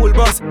 On a school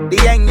bus, the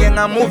young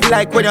I move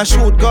like when you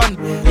shoot gun.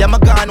 Yeah, my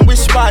gun,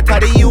 which part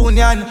of the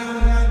union?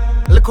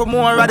 Look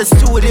more at the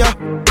studio.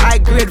 I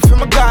grade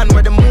from a gun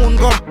where the moon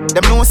go.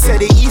 Them no say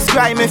the East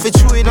crime if it's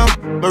true enough.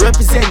 But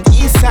represent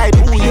East side,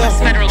 ooh yeah. The US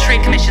Federal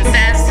Trade Commission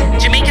says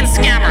Jamaican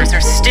scammers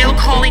are still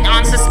calling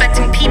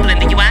unsuspecting people in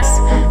the US,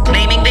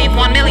 claiming they've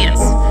won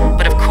millions.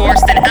 But of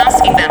course, then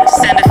asking them to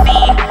send a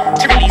fee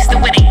to release the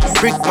winnings.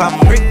 Brick pam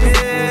brick.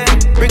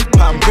 Brick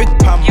pam brick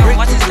pam brick. Yo,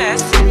 what is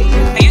this?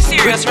 Are you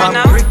serious right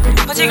now?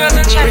 Put your girls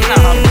in check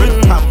now.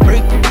 Brick pam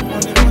brick.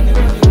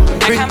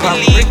 I can't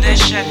believe this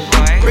shit,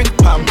 boy. Brick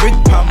pam brick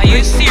pam. Are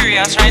you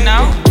serious right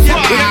now? Yeah,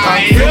 brick pam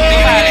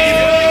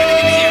brick.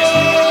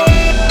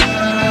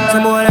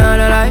 Some boy on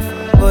a life.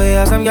 Boy,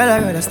 have some girl I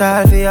run a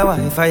style for your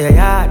wife or your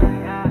yard.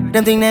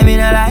 Them think them in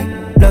a lie.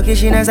 Lucky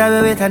she knows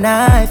how with a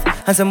knife.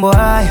 And some boy,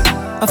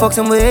 I fuck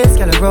some ways,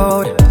 girl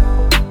road.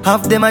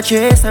 Half them a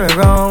chase her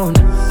around.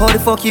 How the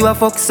fuck you a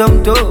fuck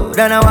some toad?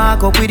 Then I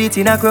walk up with it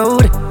in a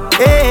crowd.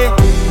 Hey,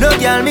 no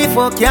girl me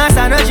fuck, can't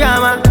stand no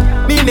drama.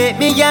 Me make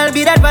me girl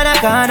be that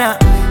banana.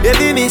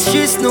 Baby miss,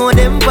 she know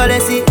them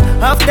policy.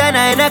 After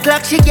 9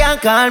 o'clock she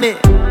can't call me.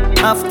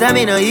 After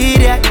me no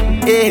idiot,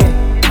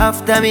 yeah.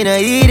 After me no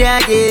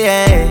idiot,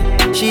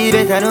 yeah. She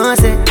better know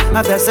say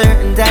after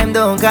certain time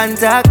don't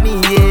contact me,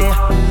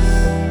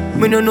 yeah.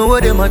 Me no know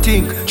what them a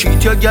think.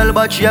 Cheat your girl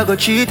but she a go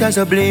cheat as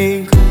a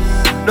blink.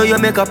 Now you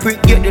make a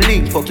prick get the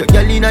link. Fuck your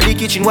girl inna the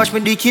kitchen, wash me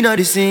dick inna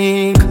the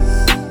sink.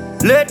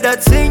 Let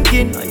that sink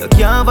in. You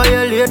can't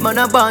violate man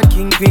a band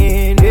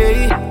kingpin,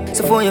 hey.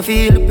 So for you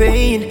feel the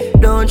pain,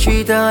 don't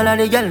treat all of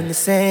the girl the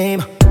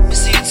same.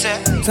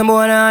 Some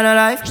boy on a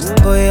life.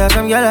 Boy, have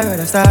some girl I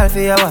rather style for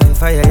your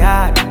wife or your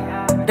yard.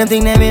 Them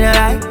think them in a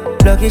lie.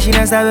 Lucky she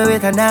not stab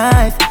with a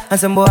knife. And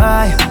some boy,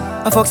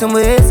 I fuck some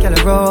ways, girl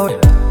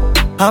road.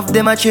 Half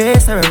them a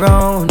chase her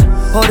around.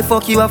 How the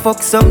fuck you a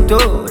fuck some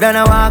toad? Then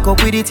I walk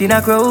up with it in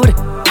a crowd.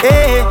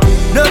 Hey,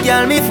 no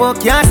girl me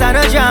fuck, can't stand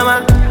no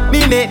drama.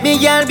 Me make me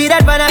girl be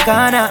that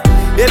banana.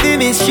 Baby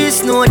miss,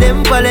 she know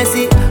them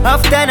policy.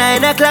 After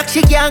 9 o'clock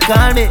she can't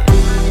call me.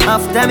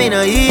 After me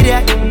no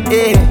idiot,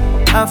 yeah.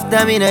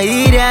 After me no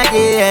idiot,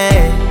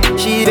 yeah.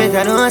 She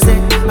better know say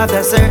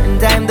after certain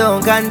time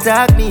don't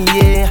contact me,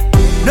 yeah.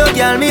 No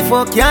girl me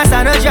fuck, can't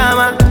stand no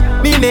drama.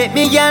 Me make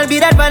me girl be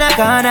that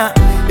banana.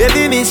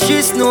 Baby miss,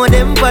 she know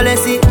them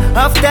policy.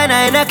 After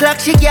 9 o'clock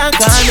she can't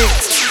call me.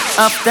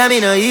 After me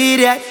no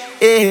idiot,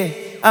 yeah.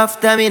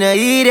 After me no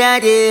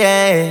idiot,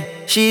 yeah.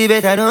 She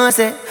better know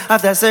say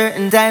after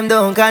certain time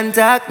don't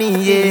contact me,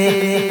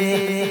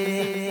 yeah.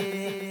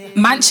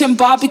 Mansion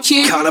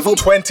Barbecue Carnival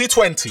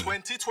 2020.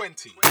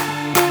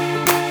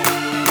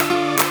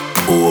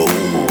 Oh,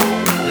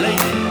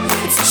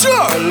 it's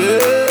Charlie.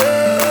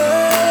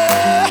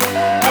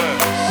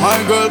 My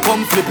girl,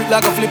 come flip it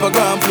like a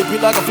flippergram, flip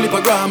it like a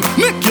flippergram.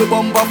 Make your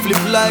bumper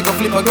flip like a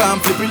flippergram,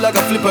 flip it like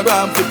a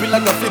flippergram, flip it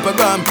like a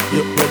flippergram.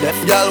 You're deaf.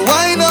 Girl,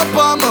 wind up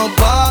on my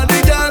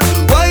body, girl.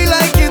 Why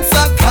like it's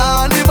a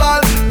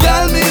carnival?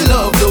 Girl, me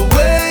love the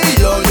way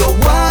you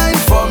wine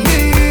for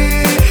me.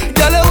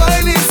 Girl, your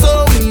wine is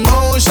so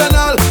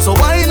emotional. So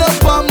wind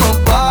up on my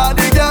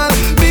body, girl.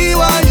 Me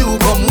while you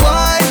come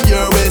wine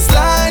your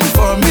waistline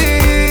for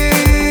me.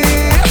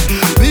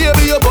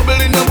 Baby, you're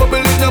bubbling, you're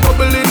bubbling, you're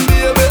bubbling,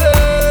 baby.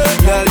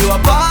 Girl, you a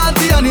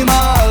party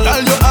animal.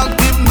 Girl, you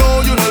active,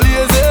 no, you no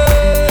lazy.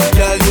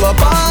 Girl, you a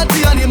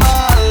party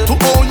animal. To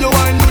own your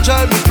wine, you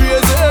drive me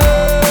crazy.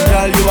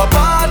 Girl, you a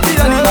party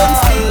animal.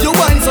 You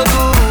wine so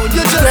good,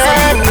 you just so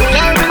good.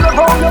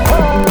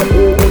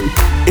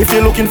 If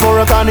you're looking for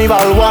a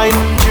carnival wine,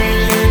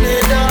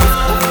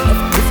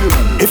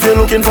 if you're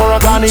looking for a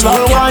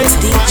carnival wine,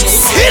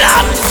 hit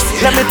up.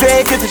 Let me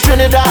take you to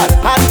Trinidad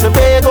and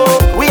Tobago.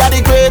 We are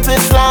the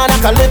greatest land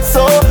of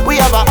Calypso. We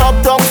have a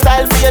uptown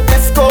style for your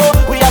disco.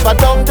 We have a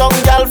downtown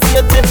gal for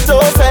your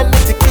tiptoe. Send me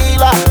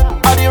tequila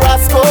or the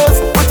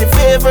Rascals. With your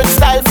favorite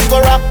style for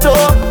your rap to.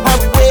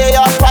 And we way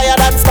up higher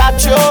than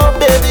statue.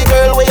 Baby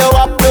girl, where you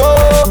up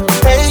to?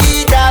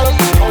 Hey gal,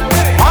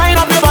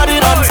 wind up your body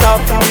non-stop.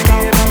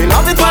 We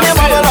love it when you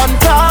bubble on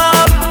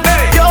top.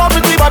 Your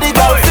pretty body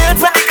girl, fit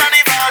for the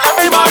carnival.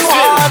 Every man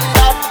want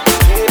that.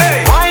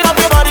 Wind up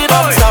your body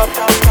non-stop.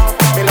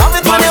 We love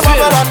it when you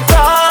bubble on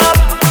top.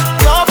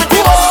 Your pretty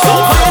body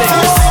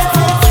girl,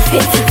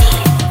 fit.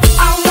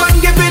 I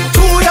want give it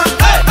to ya.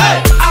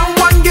 I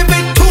want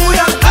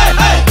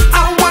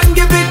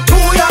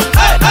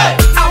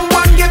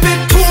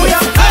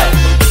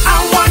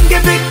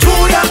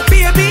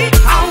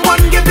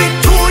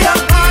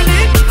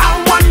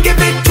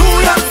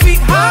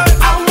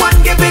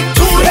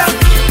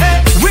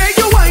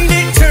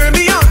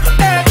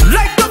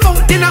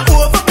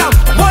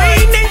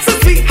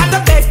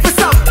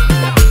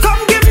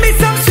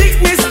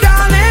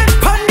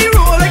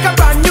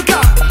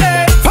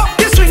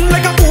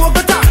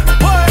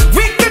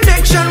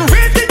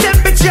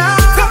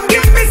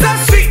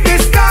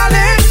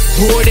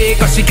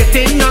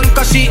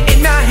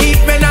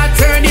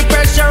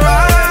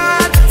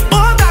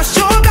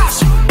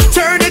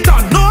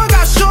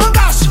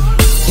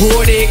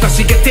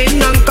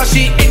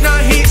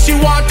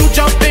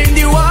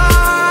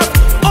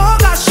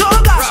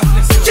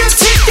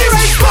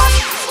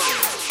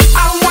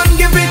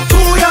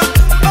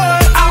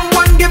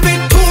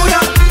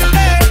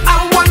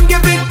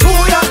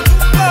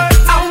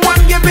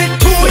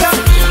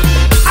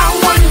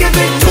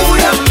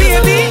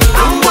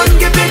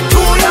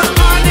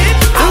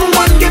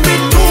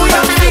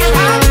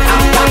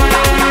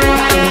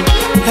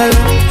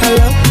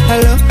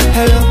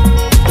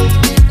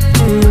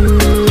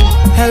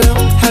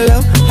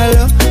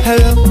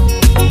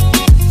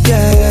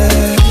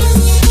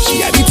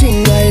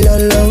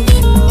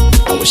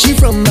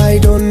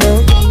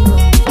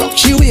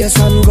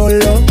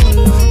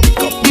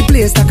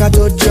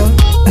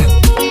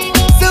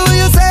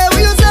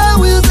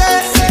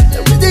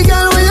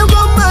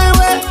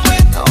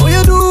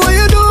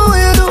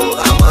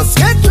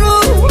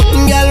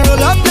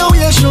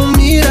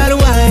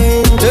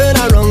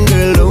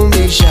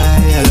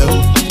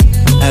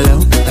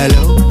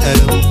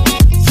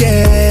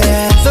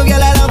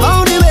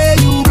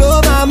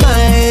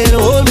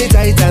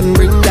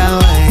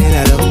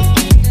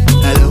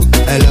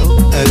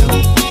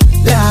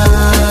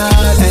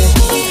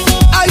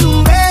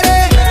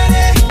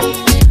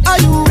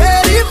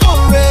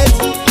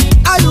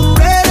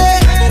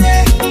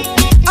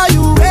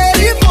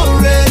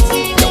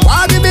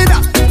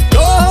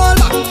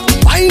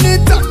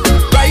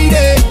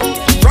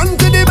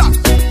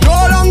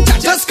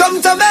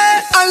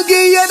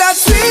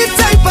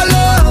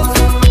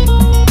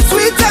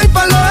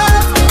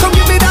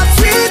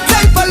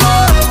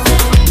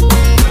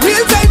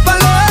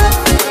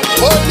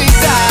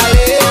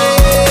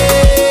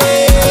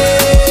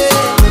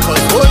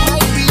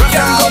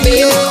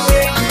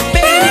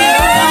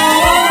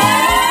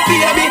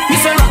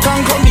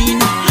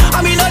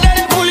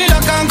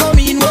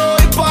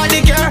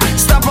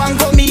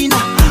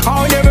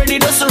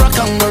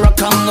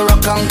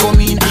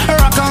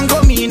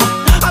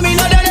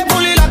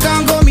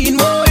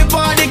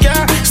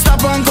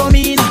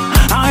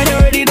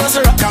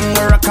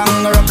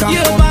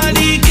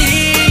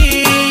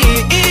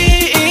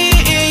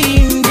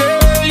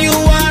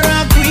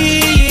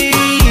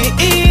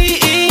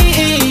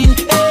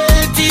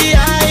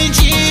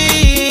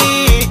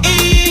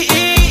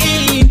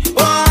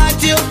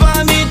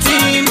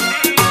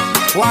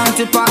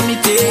it on me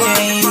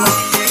thing.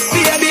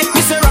 Baby,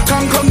 me say rock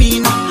and come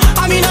in.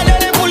 I mean, I let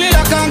them pull it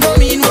rock and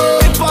come in.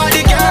 If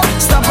party girl,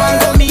 stop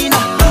and come in.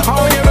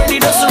 How you ready?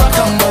 Just rock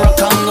and come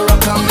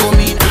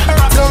in.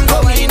 Rock and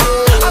come in. I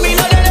mean,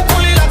 I let them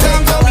pull it rock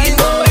and come in.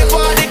 If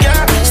party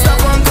girl,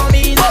 stop and come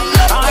in.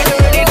 How you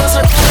ready? Just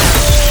rock.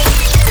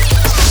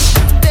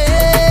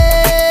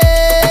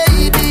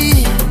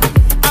 Baby,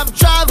 I've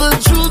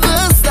traveled through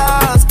the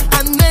stars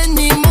and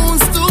many moons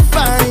to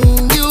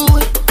find you.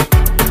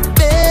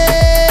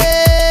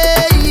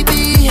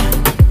 Baby,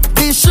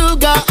 the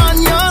sugar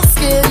on your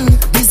skin,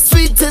 the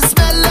sweetest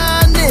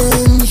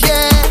melanin,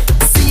 yeah.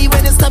 See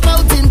when you step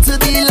out into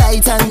the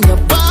light and your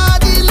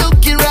body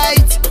looking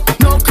right.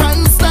 No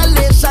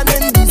constellation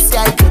in the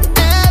sky could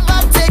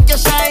ever take your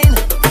shine.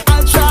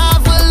 I'll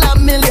travel a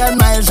million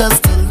miles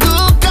just to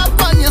look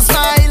up on your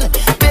smile.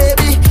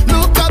 Baby,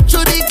 look up to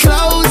the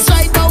clouds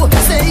right now.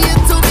 Say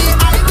it to me,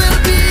 I will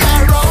be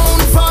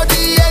around for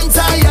the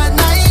entire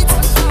night.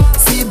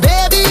 See,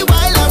 baby,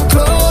 while I'm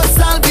close,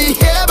 I'll be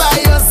here by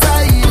your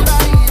side.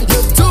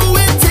 You're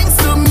doing things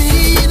to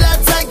me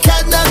that I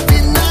cannot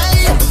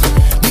deny.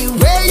 The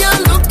way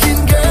you're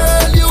looking,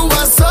 girl, you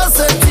are so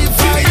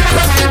certified.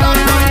 Rock it on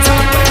my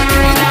tongue,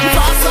 give me that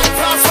fast wine,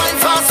 fast wine,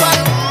 fast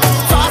wine.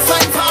 Fast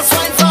wine, fast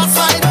wine, fast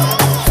wine.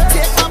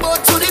 Take my boat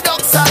to the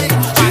dock side.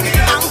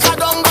 Anchor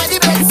down by the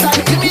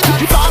bedside. Give me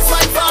that fast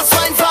wine, fast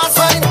wine, fast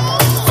wine.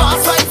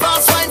 Fast wine,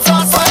 fast wine,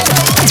 fast wine.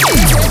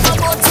 Take my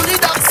boat to the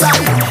dock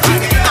side.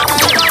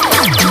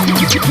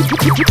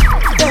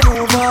 Bend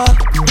over,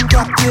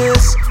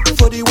 practice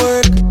for the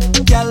work,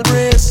 gal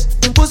brace,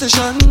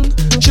 position,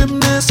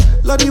 gymnast,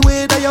 love the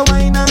way that you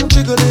whine and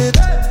jiggle it.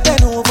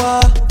 Bend over,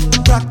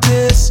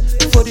 practice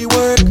for the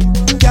work,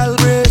 gal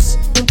brace,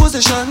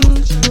 position,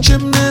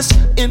 gymnast,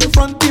 in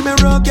front the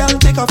mirror, gal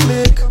take a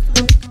flick.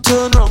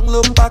 Turn round,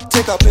 look back,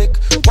 take a pic.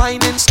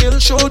 Whining skill,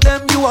 show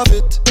them you have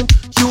it.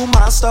 You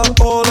master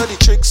all of the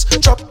tricks.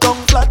 Drop down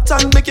flat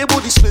and make your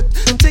body split.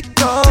 Tick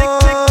tock,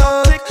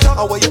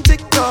 how are you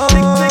tick tock?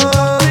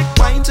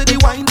 Wine to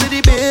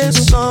the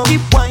bass now.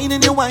 Keep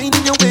whining your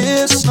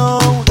waist now.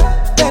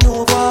 Bend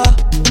over,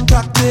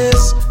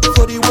 practice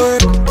for the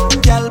work,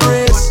 gal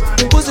brace,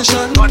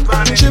 position,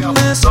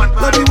 gymnast,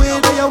 love the way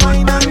that you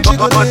whine and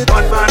jiggle it.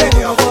 Bend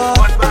over,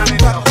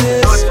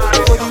 practice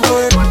for the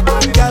work,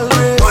 gal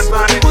brace,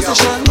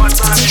 position,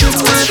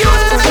 gymnast.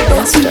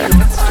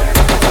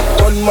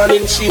 Gunman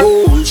in she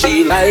hole,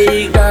 she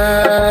like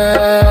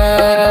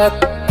that.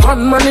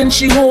 Gunman in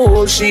she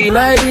hole, she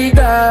like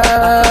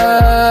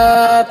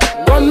that.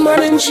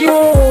 Gunman in she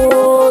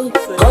hole,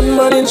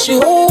 gunman in she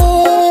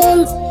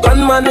hole,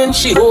 gunman in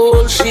she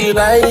hole, she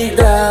like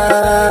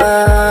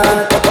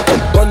that.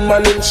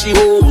 Gunman in she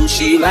hole,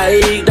 she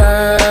like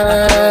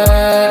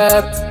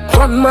that.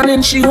 Gunman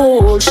in she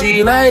hole,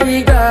 she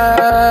like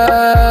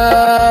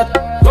that.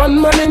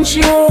 Gunman in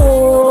she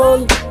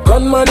hole,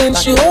 gunman in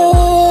she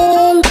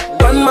hole.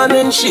 Gunman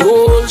in she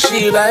hole,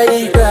 she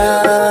like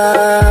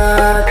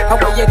that. How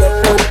will you get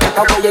low?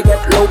 How will you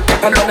get low?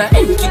 I'm gonna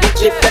empty the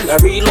clip and I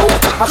reload.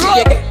 How will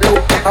you get low?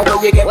 How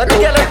will you get low? I'm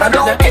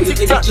gonna empty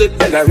the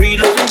clip and I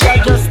reload.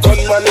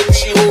 Gunman in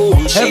she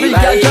hole, she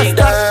like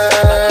that.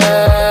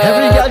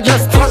 Every girl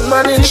just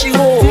gunman in she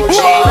hole,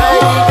 she like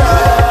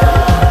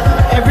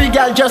that. Every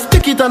girl just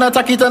tick it and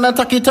attack it and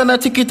attack it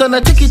and tick it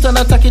and tick it and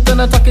attack it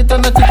and attack it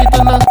and tick it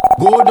and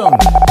go down,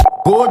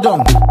 go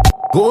down.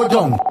 Go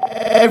down.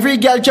 Every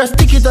girl just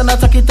tick it and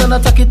attack it and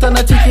attack it and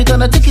tick it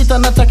and tick it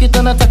and attack it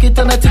and attack it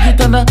and tick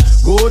it and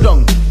go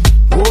down,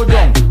 go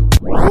down,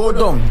 go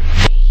down.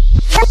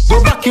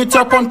 Go back it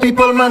up on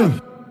people,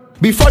 man.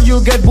 Before you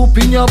get boop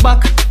in your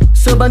back.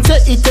 Servant say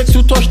it takes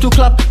two touch to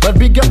clap, but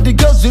big up the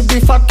girls with the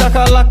fat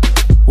kakalak.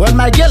 Well,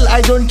 my girl,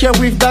 I don't care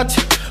with that.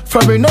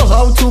 From you know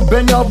how to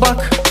bend your back.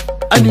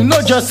 And you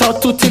know just how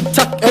to tick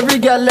tock. Every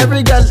girl,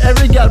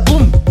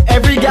 boom.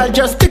 Every girl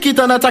just tick it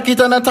and attack it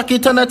and attack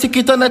it and tick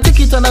it and tick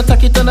it and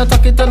attack it and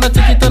attack it and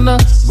tick it and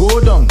go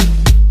down,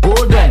 go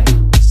down,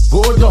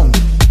 go down.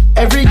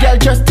 Every girl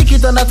just tick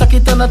it and attack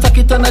it and attack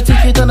it and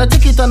tick it and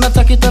tick it and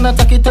attack it and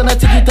attack it and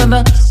tick it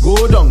and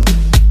go down,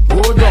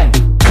 go down.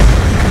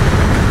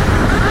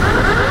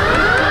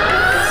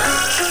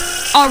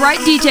 Alright,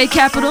 DJ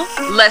Kapital,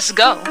 let's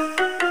go.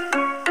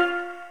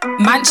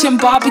 Mansion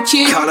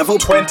Barbecue Carnival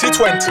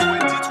 2020.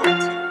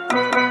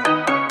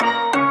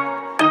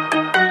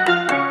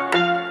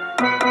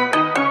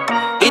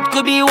 It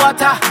could be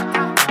water,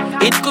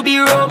 it could be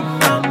rum,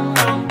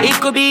 it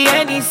could be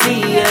any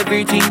sea,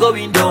 everything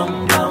going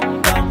down.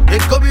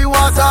 It could be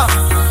water,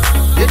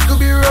 it could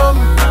be rum,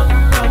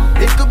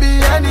 it could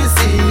be any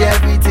sea,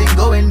 everything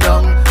going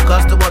down.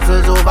 Cause the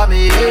bottle's over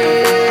me.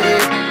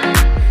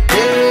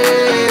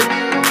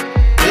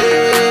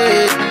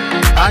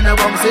 And I'm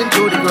bouncing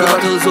through the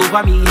ground. Bottles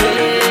over me,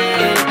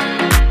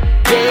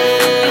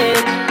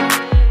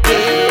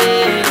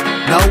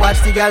 Now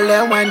watch the girl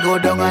let wine go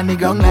down on the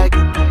ground like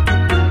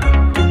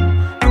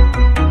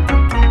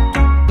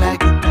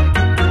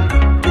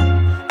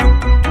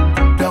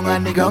down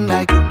on the ground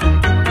like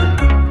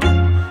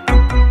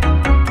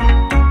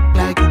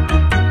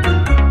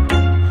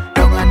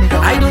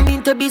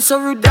mean to be so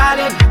rude,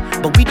 darling,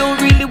 but we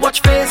don't really watch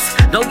face.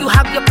 Now you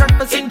have your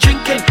purpose in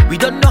drinking. We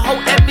don't know how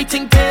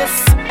everything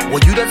tastes. Well,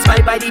 you don't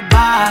spy by the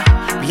bar,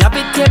 we have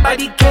it here by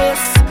the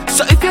case.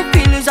 So if you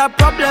feel is a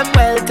problem,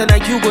 well,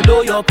 tonight you go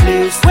know your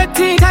place.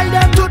 Waiting, tell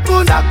them to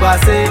do that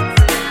passe.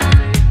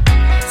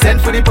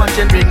 Send for the punch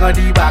and bring on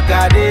the back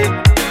of it.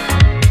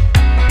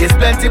 There's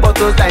plenty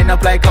bottles lined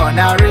up like on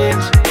a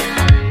range.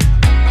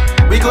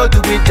 We go do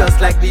it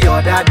just like the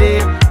other day.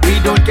 We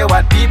don't care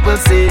what people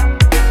say.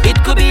 It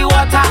could be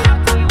water,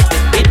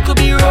 it could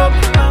be rum,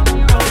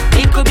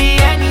 it could be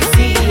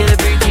anything,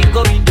 everything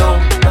going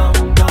down.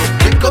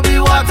 It could be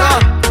water,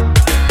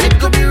 it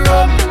could be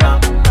rum,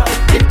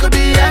 it could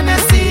be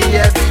anything,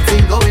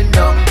 everything going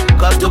down.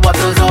 Cause the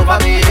bottles over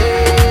me,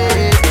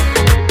 hey,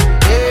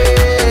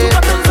 hey. The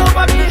bottles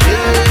over me,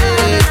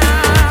 hey.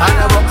 And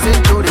I'm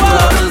boxing through the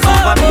bottles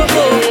over me,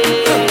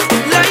 hey.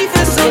 Life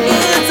is so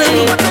good to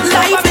me,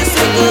 life is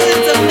so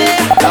good to me.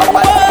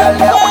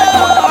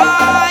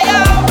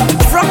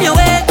 From your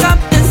wake up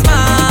this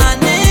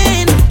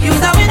morning, you're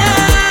the winner,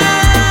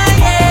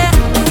 yeah,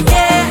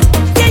 yeah,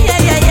 yeah, yeah,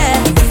 yeah, yeah.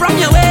 From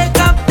your wake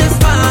up this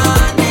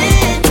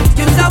morning,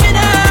 you're the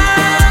winner,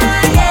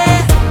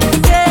 yeah,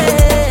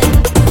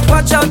 yeah.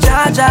 Watch out,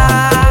 Jaja.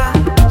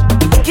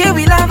 Here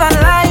we love our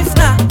life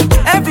now.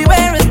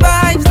 Everywhere is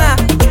vibes now.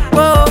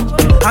 Whoa,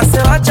 I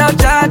say watch out,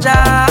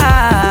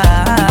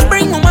 Jaja.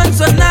 Bring woman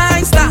so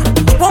nice now.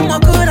 What more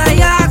could I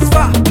ask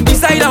for?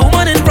 Beside a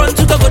woman in front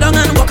to go down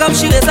and walk up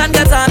she is and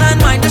get on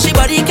and mind that she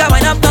body can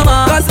wind up no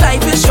more. Cause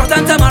life is short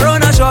and tomorrow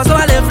not sure, so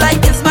I live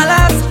like it's my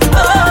last.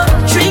 Oh,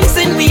 drinks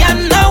in me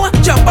and now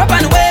jump up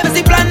and wave is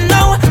the plan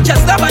now.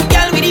 Just love and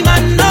girl with the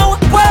man now.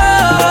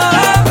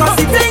 Whoa, cause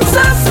the things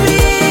are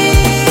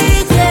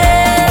sweet,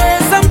 yeah.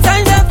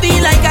 Sometimes I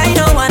feel like I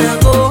don't wanna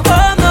go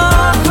home, no.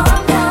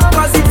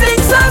 Cause the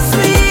things are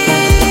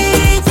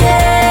sweet,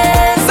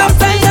 yeah.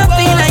 Sometimes I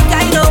feel like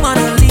I don't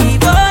wanna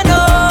leave, oh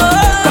no.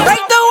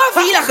 Right now I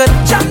feel I could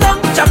jump down,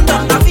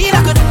 I feel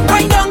I could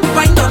wind down.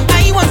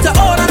 I want to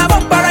hold on a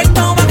bumper right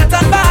now, I got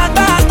on bad,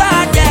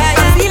 yeah. I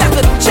feel I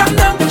could jump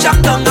down,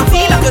 I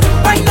feel I could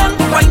wind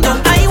down.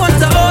 I want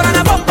to hold on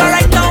a bumper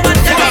right now, and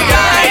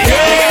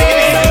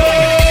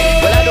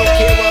well, I don't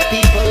care what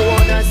people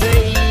wanna say.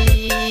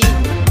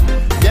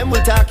 Them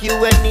will talk you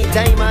any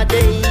time of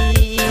day.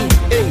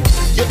 Hey,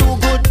 you do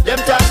good, them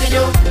talking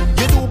you.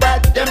 You do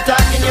bad, them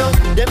talking you.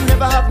 Them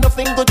never have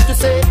nothing good to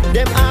say.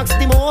 Them ask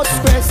the most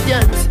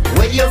questions.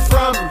 Where you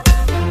from?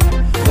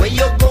 Where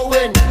you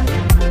going?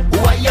 Who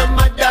are your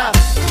mother?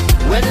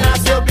 When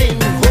last you been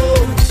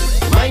home?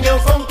 Mind your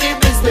funky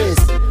business.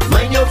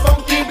 Mind your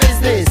funky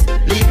business.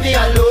 Leave me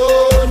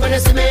alone. When you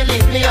see me,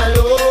 leave me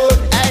alone.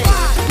 Hey,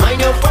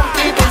 mind your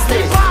funky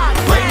business.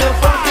 Mind your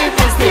funky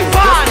business.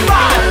 Just leave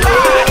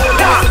me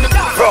alone.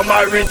 From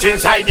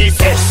origins, I need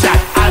session.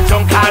 I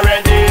drunk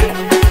already.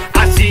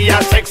 I see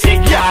a sexy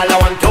girl, I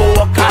want to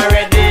walk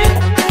already.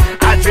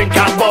 I drink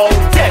about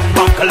 10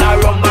 buckle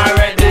of rum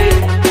already.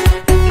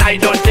 I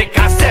don't take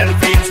a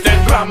selfie,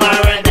 Instagram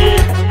already.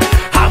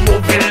 I'm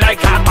moving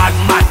like a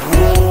madman.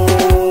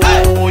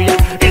 Whoa,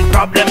 it's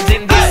problems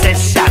in the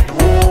session.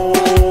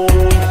 Whoa,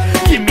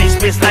 give me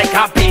space like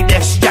a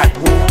pedestrian.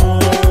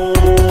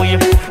 Whoa,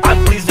 and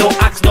please don't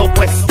ask no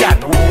question.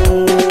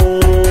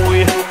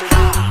 Whoa,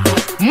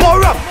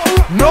 more up,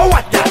 no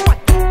water.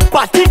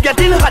 Party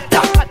getting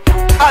hotter.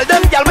 All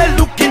them girls well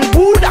looking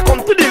good. I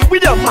come to deal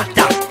with the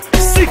matter.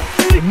 Sick,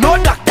 no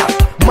doctor.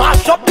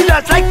 Mash up the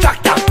dance like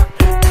tractor.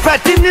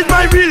 Fighting is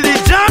my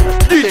religion.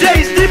 DJ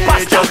is the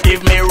pastor. Just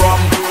give me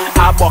rum,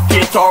 a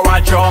bucket or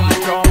a drum.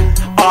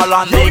 All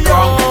on the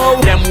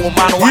ground. Them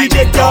woman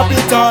whining down.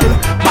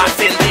 Mass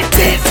in the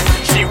face.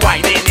 She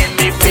whining in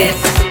the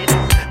face.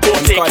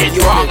 Don't take it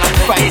wrong.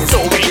 It's so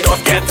we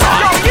don't get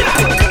on.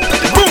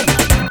 Boom!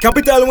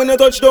 Kapital when you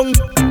touch down.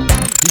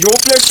 You go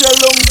play shell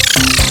long.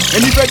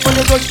 Any break when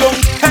you touch down.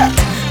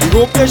 You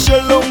go play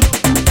shell long.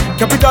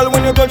 Kapital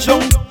when you touch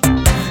down.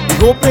 You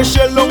go play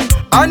shell long.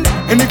 And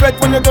any break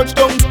when you touch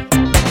down.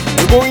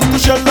 You go into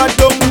shell that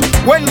down.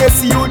 When they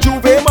see you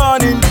Juve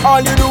morning,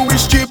 all you do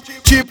is chip.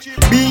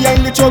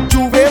 Behind the truck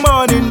Juve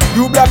morning.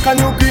 You black and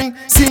you green,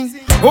 sing.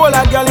 Hold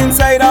a girl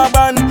inside her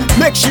band.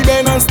 Make she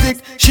bend and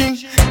stick, shing.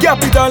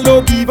 Kapital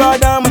don't give a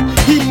damn.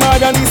 He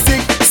mad and he sick.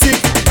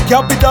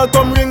 Kapital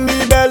come ring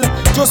the bell.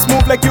 Just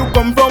move like you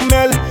come from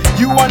hell.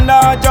 You want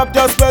a job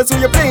just well, so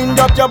you playing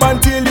job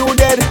until you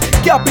dead.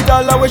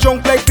 Kapital always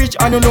junk like fish,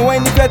 and you know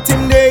when you get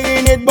him there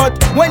in it. But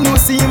when you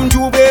see him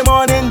Juve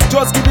morning,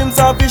 just give him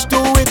some fish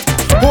to it.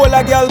 Hold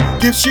a girl,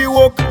 give she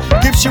walk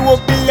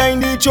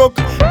behind the choke.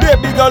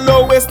 Baby girl,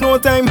 no waste no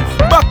time.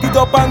 Back it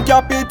up and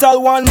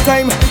Kapital one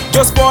time.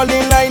 Just fall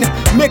in line,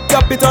 make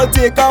Kapital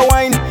take a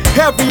wine.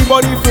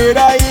 Everybody afraid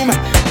of him.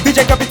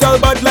 DJ Kapital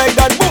bad like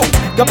that, boom.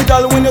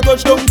 Kapital when you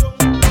touch down,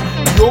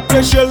 you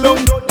play shell long.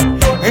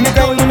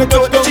 Anytime when you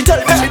touch down, she tell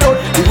me she done.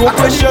 You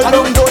play shell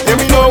long, let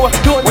me know.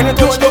 When you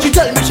touch down, she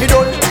tell me she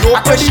done. You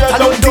play shell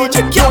long,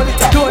 DJ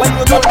Kapital. When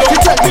you touch down, she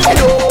tell me she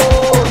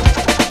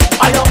done.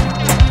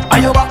 Are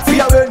you back for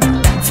your men?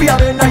 For your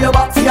men, are you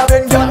back for your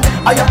men, girl?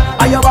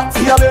 Are you back for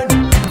your men?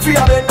 For your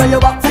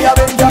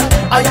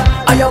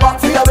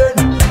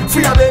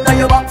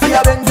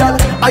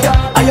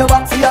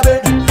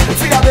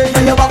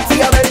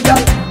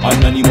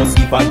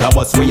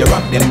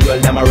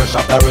a rush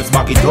after rest.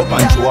 Back it up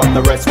and show up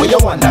the rest. Where you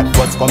want that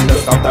bus come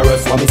just after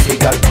rest. Want me say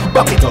girl,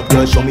 back it up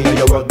girl, show me how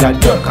you work that.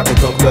 Girl, cock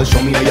it up girl,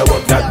 show me how you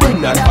work that.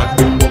 Bring that fat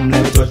boom boom,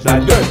 let me touch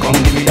that. Girl, come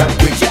give me that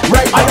quick shit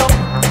right now.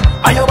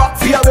 Are you back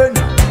for your ben?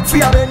 For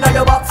your ben, are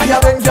you back for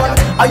your ben, girl?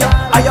 Are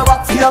you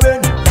back for your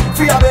ben?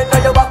 For your ben,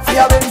 are you back for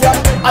your ben, girl?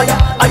 Are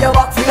you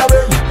back for your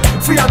ben?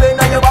 For your ben,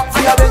 are you back for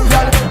your ben,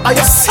 girl? Are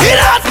you see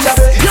that?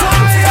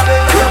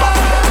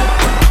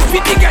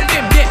 Fit the girl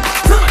them there,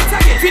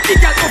 fit the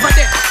girl over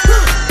there.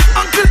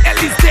 Uncle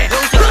Ellie's there,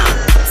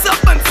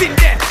 someone's in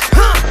there.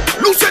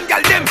 Lucian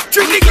girl them,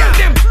 Trini girl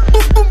them.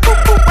 Boom boom boom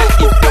boom boom. If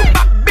you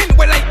back bend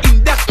well I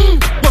in that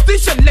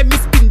position, let me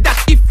spin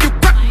that. If you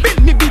crack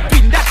bend me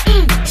between that,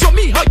 show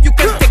me how you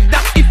can take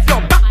that. If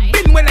your back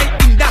bend well I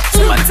in that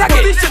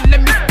position, let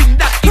me spin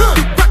that. If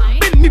you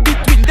crack bend me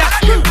between that,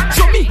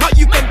 show me how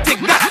you can take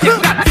that.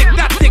 Take that, take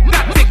that, take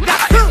that, take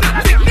that, take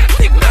that,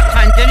 take that.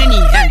 Hands on the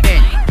knees and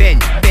bend.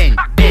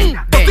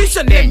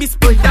 Position, let me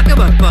spin that.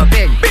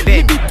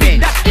 Bend between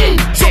that.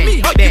 Show me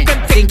how you can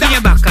take that.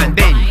 Your back and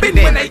bend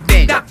when I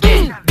do that.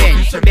 Bend.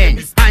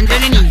 Hands on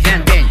the knees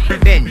and bend.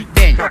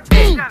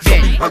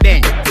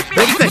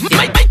 Ready, question.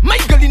 My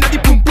girl inna the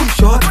pum pum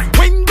shot.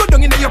 When go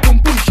down inna your pum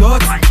pum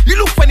shot, you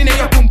look funny inna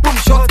your pum pum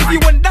shot. If you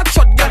want that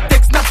shot, girl,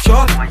 take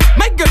snapshot.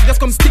 My girl just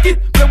come stick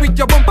it. Play with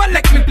your bumper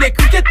like me play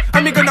cricket.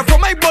 And me gonna throw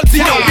my balls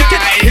in your wicket.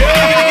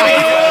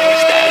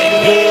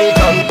 Hey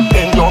girl,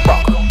 bend your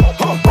back,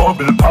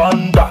 bubble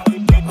panda,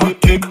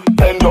 kick,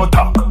 bend your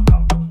tack,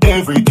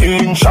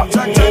 everything shot.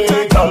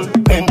 Hey girl,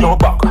 bend your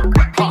back,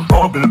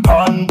 bubble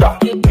panda,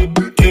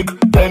 kick,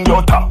 bend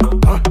your tack,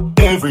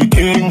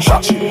 everything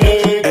shot.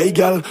 Hey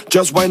girl,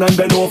 just whine and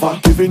bend over.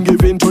 Giving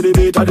to the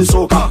beat of the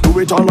soca. Do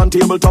it all on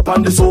tabletop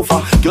on the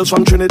sofa. Girls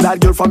from Trinidad,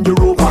 girl from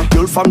Europa,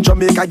 girl from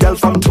Jamaica, girl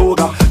from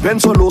Toga.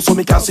 Bend so low so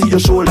me can see your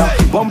shoulder.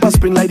 Bumper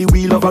spin like the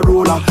wheel of a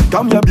roller.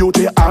 Come your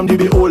beauty, I'm the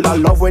beholder.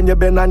 Love when you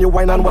bend and you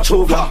whine and watch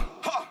over.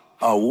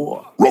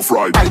 Rough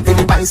ride. Right in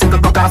the bicycle,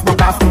 broke off.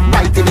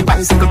 Right in the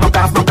bicycle, broke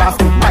off.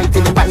 Right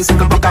in the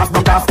bicycle, broke off.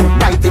 Right in the bicycle, broke off.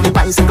 Right in the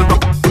bicycle,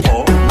 broke off.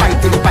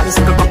 Right in the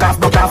bicycle, broke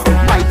off.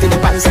 Right in the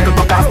bicycle,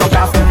 broke off.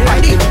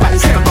 Right in the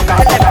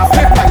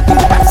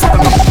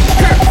bicycle.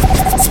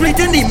 Split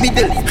in the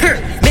middle,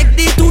 make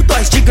the two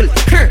toys jiggle.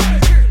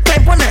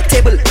 Climb on a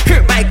table,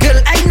 my girl,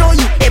 I know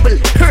you able.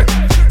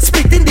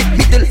 Split in the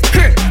middle,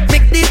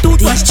 make the two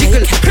toys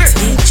jiggle.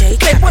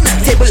 Climb on a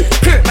table,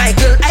 my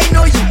girl, I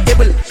know you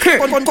able.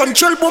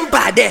 Control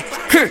bumper there,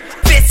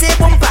 face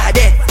bumper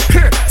there.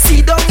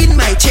 Sit down in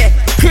my chair,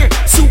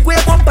 sukwe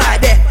bumper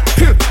there.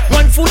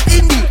 1 foot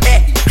in the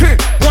air,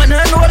 1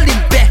 hand holding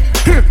bear.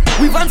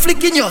 With one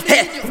flick in your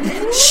hair,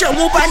 show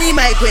up on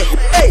my way.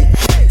 Hey,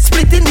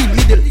 split in the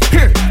middle,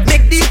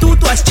 make the two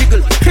toys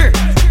jiggle.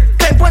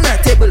 Climb on a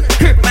table,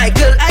 my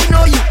girl, I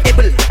know you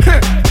able.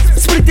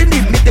 Split in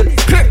the middle,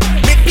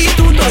 make the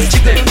two toys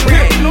jiggle.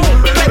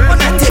 Climb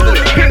on a table.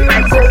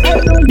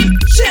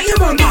 Shake your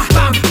bum,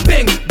 bam,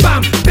 bing,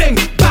 bam, bing,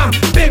 bam,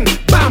 bing,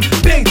 bam,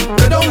 bing.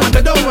 Go down,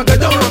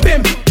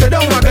 bim. Go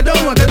down,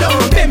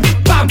 bim.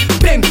 Bam,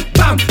 bing,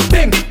 bam,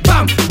 bing,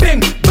 bam,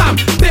 bing, bam,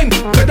 bing.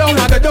 Go down,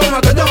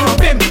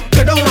 bim.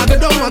 Go down,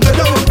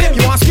 bim.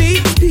 You want speed?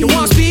 You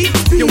want speed?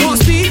 You want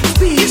speed?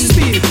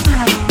 Speed.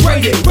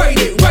 Ride it.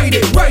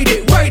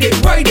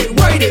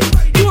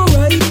 You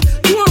alright?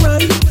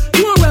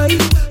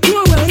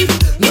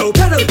 No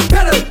pedal.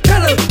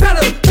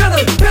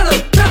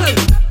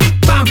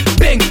 Bam,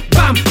 bing,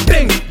 bam,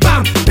 bing,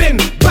 bam, bing,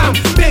 bam,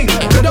 bing.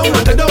 Go down,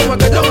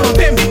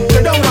 bim. Go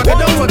down,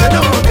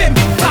 bim.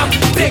 Bam,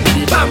 bing,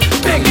 bam,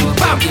 bing,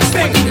 bam,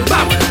 bing,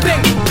 bam,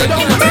 bing. Go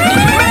down,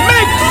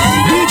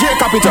 DJ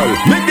Kapital,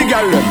 make the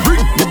girl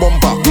bring the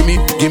bumper.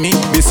 Gimme,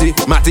 Bissy,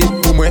 Matty,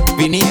 Umwe,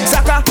 Vinny,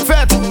 Saka,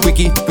 Fat,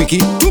 Wiki,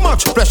 too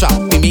much pressure.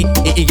 Gimme,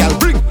 girl,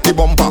 bring the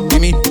bumper.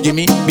 Gimme,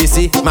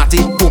 Bissy, Matty,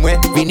 Umwe,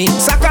 Vinny,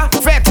 Saka,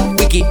 Fat,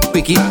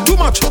 Wiki, too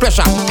much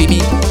pressure. Gimme,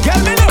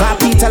 girl, me know.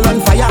 Kapital on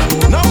fire.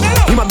 No.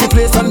 Him up the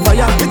place on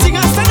fire.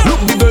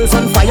 Look the girls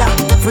on fire.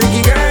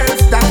 Freaky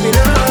girls, that me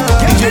know.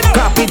 DJ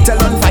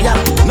Kapital on fire.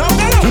 No.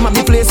 Him up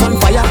the place on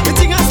fire.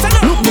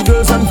 Look the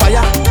girls on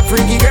fire.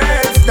 Freaky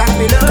girls, that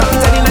me know.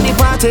 Kapital in the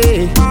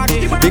party.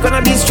 We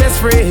gonna be stress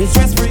free.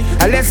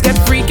 Let's get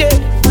freaky.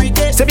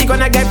 Say we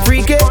gonna get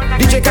freaky.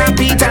 DJ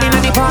Kapital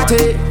in the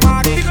party.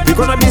 We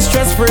gonna be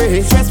stress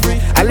free.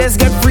 Let's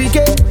get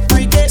freaky.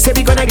 Say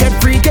we gonna get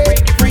freaky.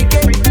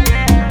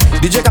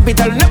 DJ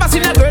Kapital never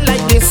seen a girl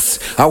like this.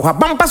 How her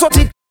bumper so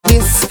thick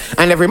this,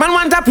 and every man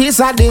want a piece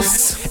of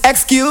this.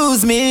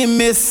 Excuse me,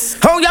 miss.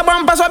 How your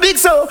bumper so big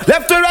so?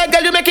 Left to right,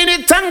 girl, you making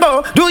it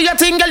tango. Do your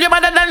thing, girl, you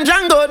better than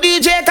Django.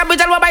 DJ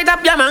Kapital will bite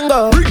up your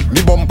mango. Bring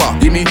the bumper,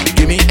 gimme,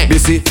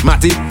 Bissy,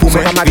 Matty,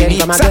 Pume, Vinny,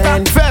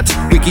 Saka, Fat,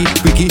 Wiki,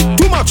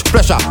 too much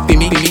pressure.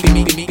 Gimme.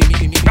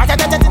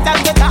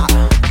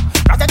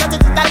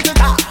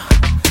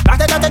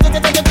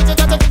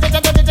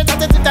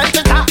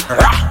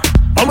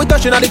 When we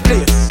touching on the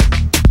place,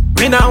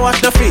 we now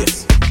wash the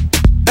face.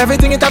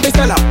 Everything it a be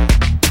stellar.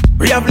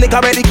 We have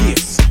liquor by the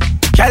case.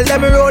 Tell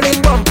them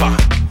rolling bumper,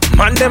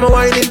 man them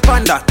whining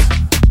pan that.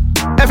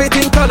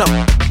 Everything turn up.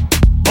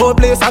 Whole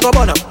place I go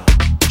burn up.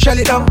 Shell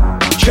it down,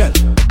 shell.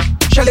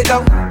 Shell it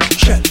down,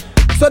 shell.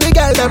 So the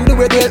girl them do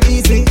it real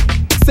easy.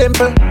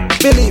 Simple,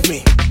 believe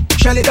me.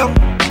 Shell it down,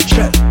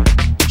 shell.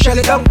 Shell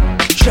it down,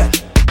 shell.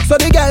 So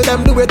the girl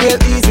them do it real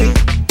easy.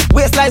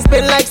 Waistline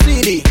spin like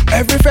CD.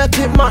 Every fret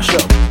it mash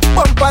up.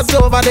 Bumpers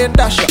over then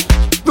dash up.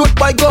 Good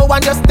boy go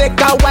and just take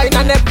a wine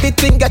and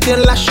everything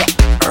getting lash up.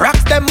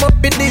 Rocks them up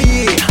in the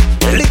air.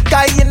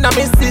 Liquor in my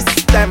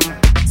system.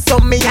 So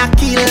me a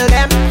kill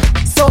them.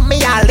 So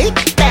me a lick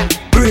them.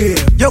 Brave,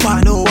 you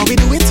wanna know how we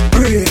do it?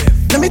 Brave,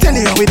 let me tell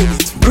you how we do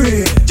it.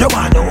 Brave, you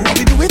wanna know how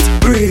we do it?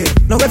 Brave,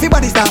 now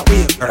everybody start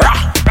with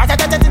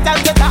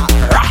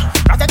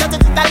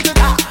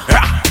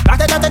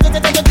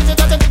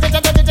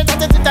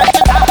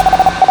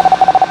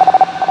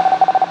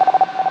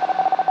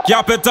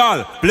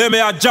Kapital, play me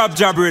a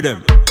jab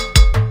rhythm.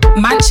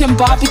 Mansion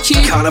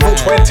Barbecue Carnival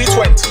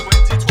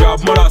 2020. Job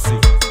Molassie.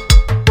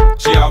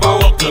 She have a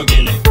walk to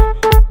give me.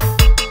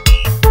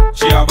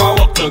 She have a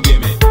walk to give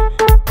me.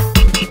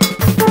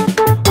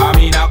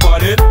 Amina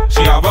calling,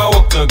 she have a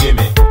walk to give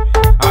me.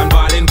 And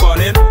Valin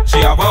calling, she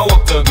have a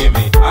walk to give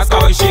me. Ask her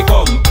why she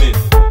complain.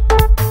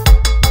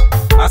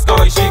 Ask her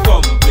why she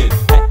complain.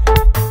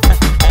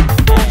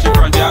 She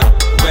front yard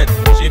wet,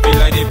 she feel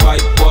like the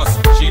pipe bust.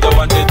 She don't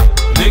want it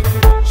lick,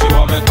 she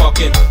want me cock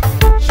it.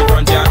 She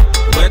front yard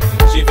wet,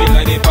 she feel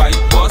like the pipe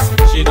bust.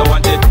 She don't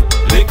want it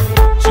lick,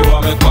 she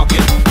want me cock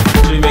it.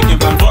 She making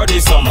plan for the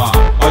summer,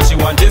 all she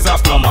want is a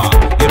plumber.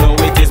 You know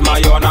it is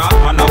my honor,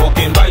 and I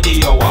walking by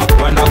the hour.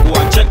 When I go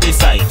and check the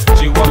site,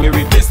 she want me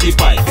replace the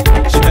pipe.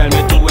 She tell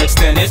me to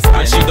extend it,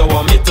 and she don't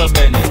want me to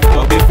bend it.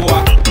 But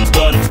before it's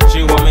done,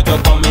 she want me to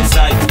come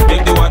inside,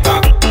 make the water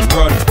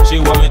run. She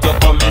want me to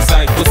come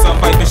inside, put some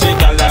pipe in she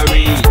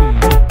gallery.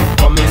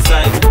 Come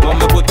inside, want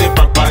me put it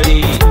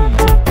properly.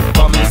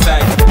 Come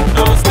inside,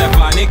 now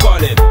Stephanie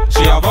calling,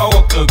 she have a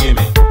work to give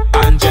me.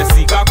 And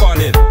Jessica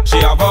calling,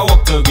 she have a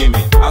work to give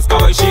me. Ask her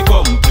why she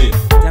complain.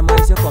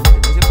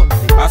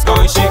 Ask her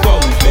why she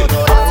complain.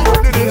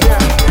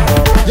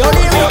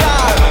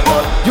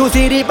 You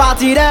see the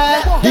party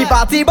there, the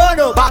party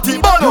bono, party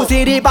bono. You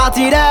see the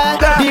party there,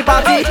 the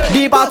party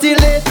lit, party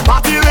lit, the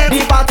party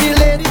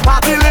lit,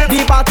 party lit,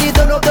 the party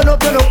turn up,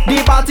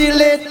 the party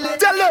lit,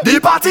 the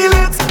party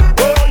lit,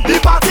 the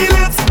party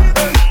lit,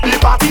 the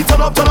party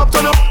turn up,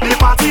 the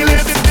party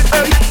lit.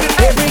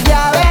 Every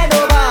girl and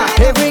over,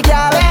 every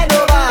girl and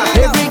over,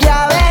 every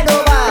girl and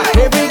over,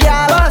 every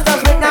girl wants to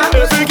spin now.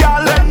 Every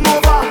girl and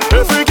over,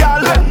 every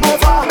girl and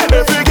over,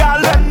 every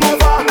girl and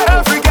over,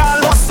 every girl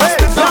wants to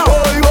spin now.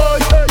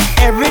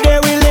 Every day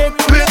we lit,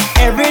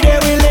 every day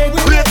we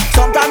lit.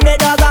 Sometimes they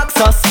don't ask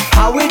us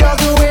how we don't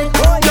do it.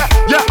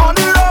 Yeah, on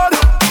the road,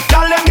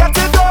 girl them get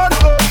it done.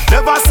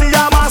 Never see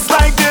a mass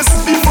like this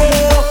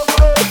before.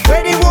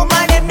 Where the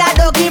woman them not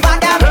don't give a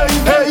damn.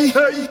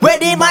 Where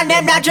the man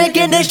them not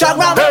drinking the strong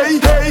rum.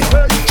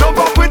 Jump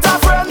up with a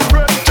friend,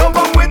 jump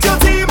up with your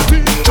team,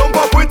 jump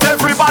up with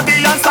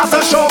everybody and start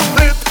the show.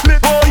 Lit,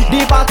 boy.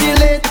 The party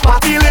lit,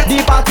 party lit,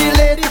 the party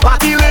lit,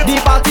 party lit, the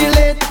party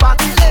lit, the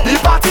party lit, the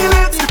party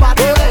lit,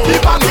 the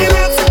party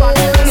lit.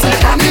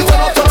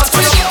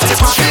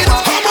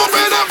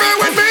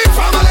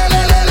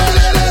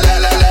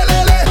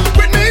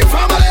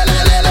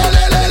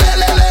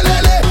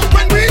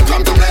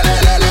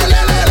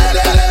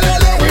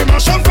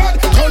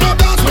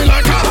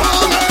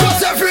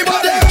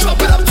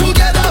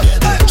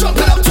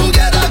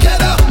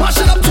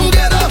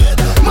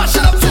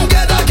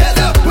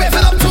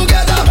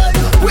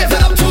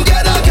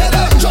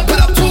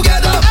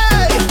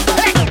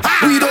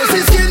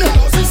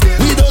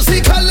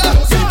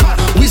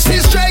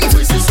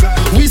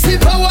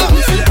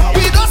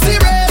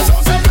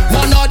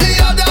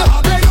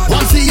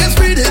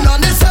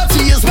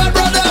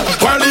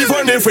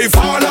 If we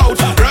fall out,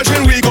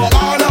 grudging we go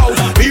all out.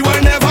 We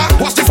will never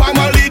watch the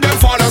family, them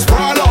fall and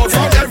sprawl out.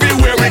 From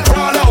everywhere we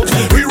crawl out,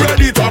 we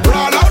ready to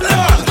brawl out.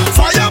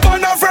 Fire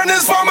burn our friend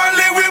is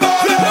family, we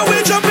ball out.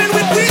 We jumping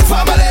with we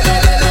family,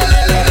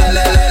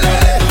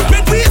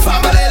 with we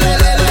family.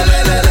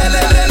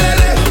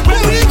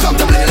 When we come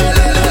to play,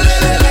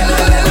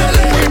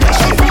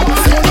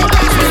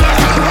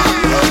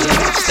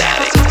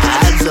 static. I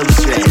had some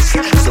stress,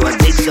 so I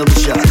take some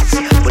shots.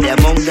 But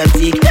among the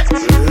tick,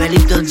 ready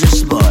to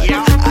just spot.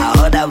 I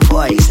heard a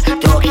voice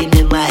talking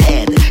in my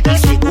head. He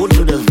said, go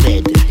to the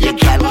bed, you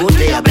can't go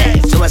to your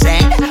bed. So I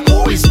said,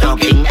 who is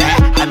talking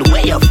and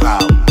where you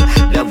from?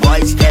 The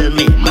voice tell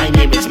me, my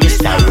name is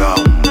Mr.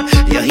 Rum.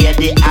 You hear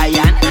the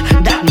iron?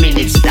 That mean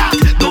it start.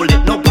 Don't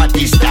let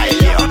nobody style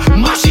you.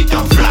 Mash it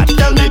up flat,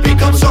 tell me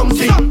pick up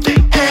something.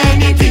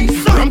 Anything,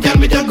 from tell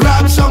me to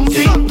grab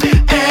something.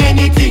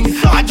 Anything,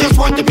 I just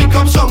want to pick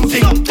up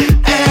something.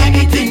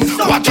 Anything,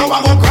 watch how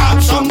I go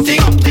grab something.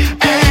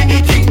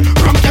 Anything,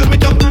 from tell me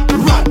to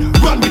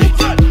run with it,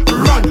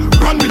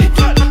 run with it,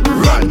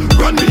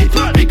 run with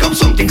it. Pick up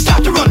something,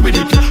 start to run with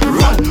it,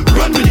 run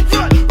with it,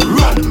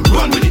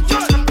 run with it,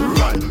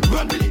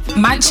 run with it.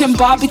 Mansion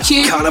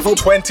Barbecue Carnival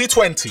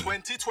 2020.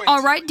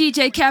 Alright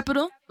DJ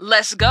Kapital,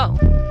 let's go.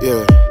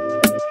 Yeah.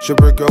 She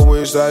break her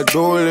waist like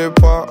Dole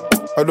Pop.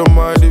 I don't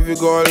mind if you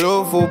go a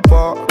low for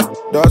pop.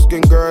 Dark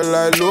skin girl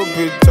like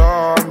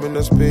Lupita. I'm in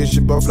a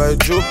spaceship off like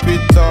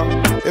Jupiter.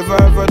 If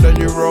I ever done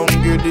you wrong,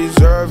 you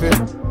deserve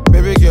it.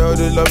 Baby girl,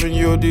 the loving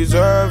you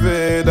deserve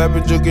it. I've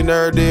been joking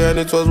every day and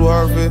it was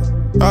worth it.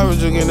 I've been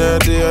joking every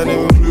day and it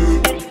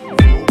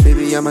was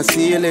Baby, I'ma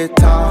see you later.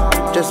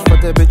 Just for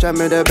the bitch, I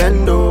made her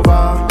bend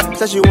over.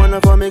 Said she wanna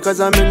for me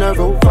cause I'm in a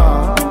Rover.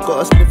 Got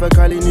a spliff, I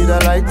call you need a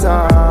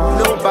lighter.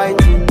 No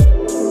biting.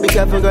 Be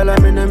careful girl,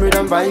 I'm in the mood,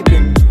 I'm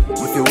vibing.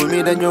 If you with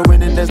me, then you're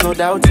winning, there's no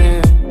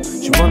doubting.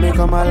 She want me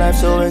come my life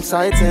so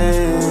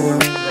exciting.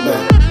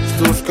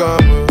 Still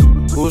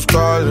scamming, who's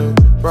calling?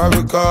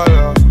 Private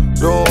caller,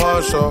 don't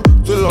answer.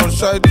 Still on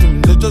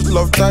sighting, they just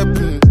love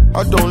typing.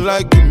 I don't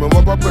like him, and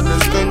my papa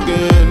is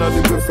skanking. I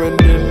be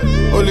befriending.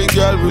 Only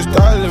girl with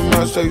style in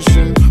my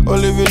section.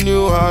 Only we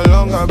knew how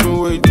long I've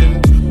been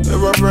waiting.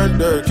 If I break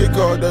there, kick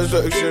out that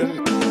section.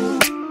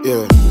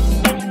 Yeah.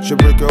 She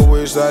break her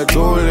waist like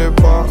Dole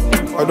Pop.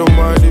 I don't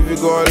mind if you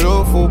go a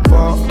low for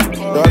pop.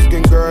 Dark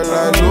skin girl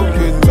like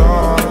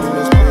Lupita. In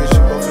a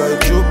spaceship off like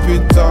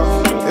Jupiter.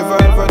 If I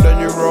ever done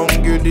you wrong,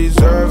 you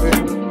deserve it.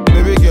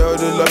 Baby girl,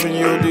 the loving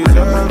you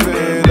deserve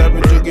it. I've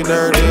been drinking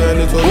every day and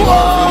it was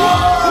worth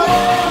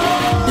it.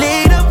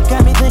 Lead up,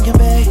 got me thinking,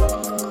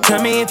 babe.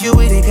 Tell me if you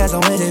with it, cause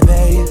I'm with it,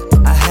 babe.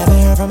 I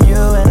haven't heard from you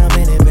and I'm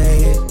in it,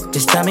 babe.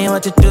 Just tell me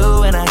what to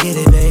do and I get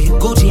it, babe.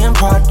 Gucci and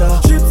Prada.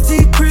 Trip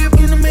to crib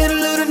in the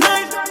middle of the night.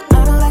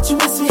 You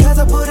miss me cause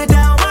I put it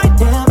down right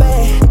down,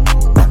 babe.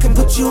 I can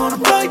put you on a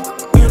flight.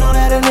 You know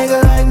that a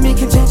nigga like me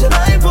can change your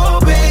life, oh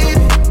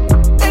baby.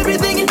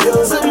 Everything you do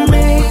is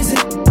amazing.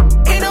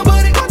 Ain't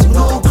nobody got you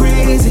go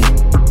crazy.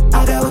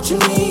 I got what you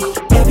need.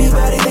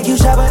 Everybody think you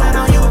shy, but I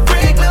know you a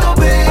freak, little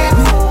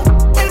baby.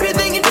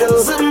 Everything you do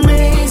is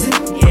amazing.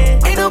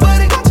 Ain't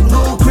nobody got you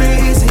go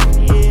crazy.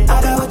 I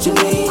got what you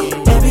need.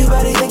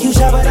 Everybody think you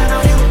shy, but I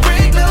know you a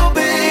freak, little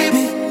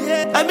baby.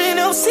 I've been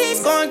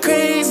overseas going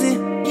crazy.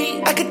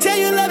 I could tell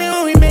you love it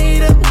when we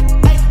made up.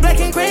 Black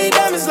and gray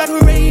diamonds like a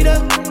radar.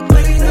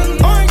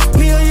 Orange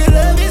peel, your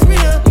love is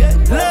real.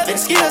 Love and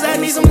skills, I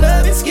need some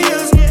love and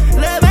skills.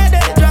 Love out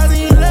there draws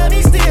and you love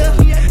me still.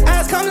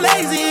 Eyes come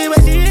lazy, but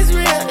shit is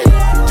real.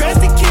 Dress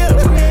to kill.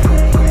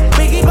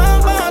 Biggie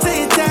bomb bomb till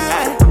you're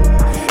tired.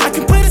 I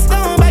can put a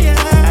stone by your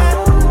eye.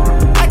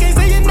 I can't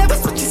say you never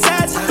switch your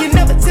sides. You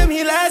never tell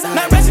me lies.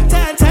 Not rushing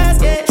time,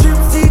 yeah. Trip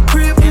to the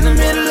crib in the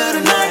middle of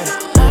the night.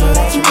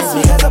 You miss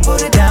me cause I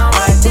put it down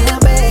right there,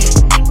 babe.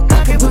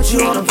 Put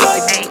you on a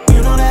flight.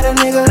 You know that a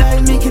nigga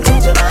like me can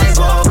change your life,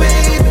 oh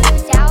baby.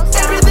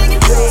 Everything you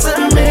do is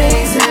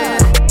amazing.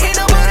 Ain't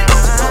nobody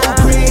got you go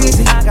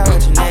crazy. I got what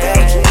you need.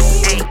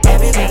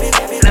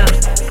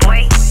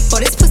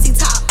 For this pussy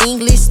talk,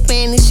 English,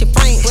 Spanish, and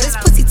French. For this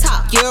pussy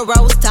talk,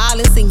 euros,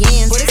 dollars, and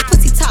yens. For this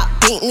pussy talk,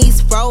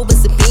 Bentleys,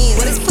 Rovers, and Benz.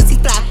 For this pussy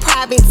fly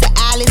private to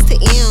Alice to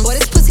M. For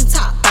this pussy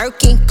talk,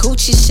 Birkin,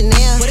 Gucci,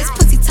 Chanel. For this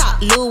pussy talk,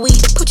 Louis,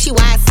 Pucci,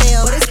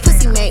 YSL. For this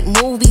pussy make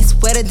movies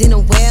wetter than a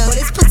well. For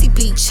this pussy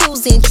be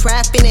choosing,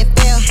 trapping, and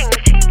fail.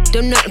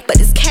 Don't nothing but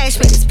this cash,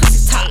 man, this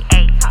pussy top.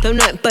 Don't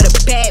nothing but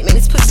a bad man,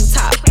 this pussy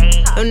top.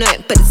 Don't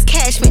nothing but this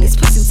cash, man, this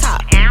pussy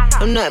top.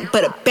 Don't nothing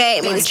but a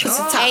bad man, this pussy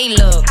top. Hey,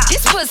 look,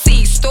 this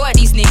pussy extort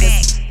these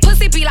niggas.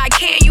 Pussy be like,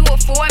 can you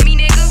afford me,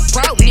 nigga?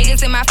 Broke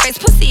niggas in my face,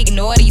 pussy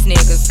ignore these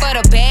niggas. For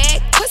the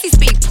bag, pussy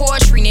speak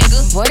poetry,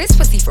 nigga. Boy, this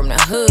pussy from the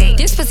hood,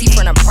 this pussy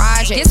from the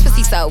project. This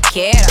pussy so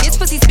ghetto, this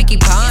pussy speaking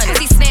bond.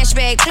 Pussy snatch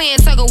bag, playing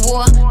tug of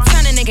war.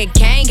 Turn a nigga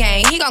gang,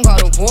 he gon' go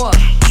to war.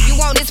 You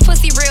want this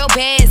pussy real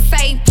bad,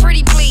 say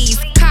pretty please.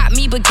 Cop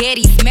me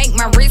baguettes, make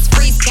my wrist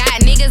freeze.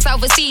 Got niggas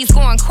overseas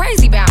going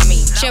crazy about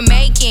me.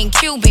 Jamaican,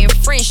 Cuban,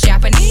 French,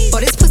 Japanese.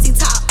 For this pussy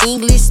talk,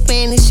 English,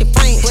 Spanish, and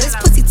French. For this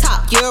pussy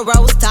talk,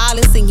 euros,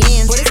 dollars, and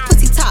yens. For this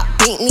pussy talk,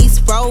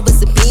 Bentleys,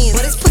 Rovers, and Benz.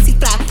 For this pussy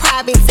fly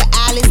private to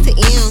Alice to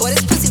M. For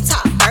this pussy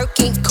talk,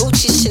 Birkin,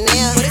 Gucci,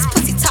 Chanel. For this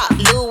pussy talk,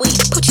 Louis,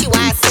 Pucci,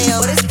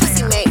 YSL. For this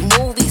pussy make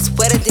movies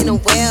wetter than a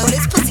well. For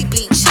this pussy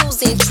be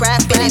choosing,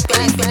 trapping, and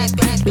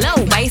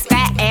low waist,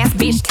 fat ass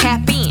bitch,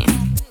 tap in.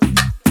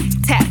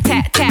 Tap,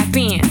 tap, tap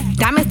in.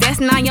 Diamonds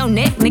dancing on your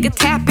neck, nigga,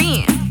 tap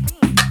in.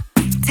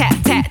 Tap,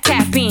 tap,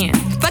 tap in.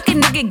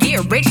 Fucking nigga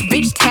get rich,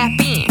 bitch, tap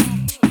in.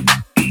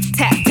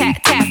 Tap,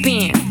 tap, tap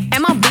in.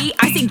 MLB,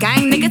 icy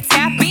gang, nigga,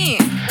 tap in.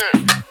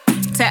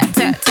 Tap,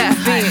 tap,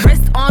 tap in.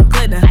 Wrist on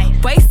glitter,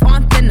 waist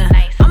on thinner.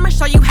 I'ma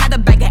show you how to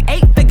bag an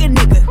 8-figure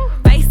nigga.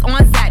 Face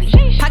on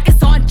zaddy,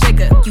 pockets on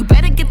jigger. You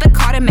better get the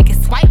card and make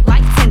it swipe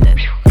like Tinder.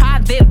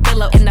 Private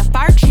villa in the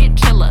fur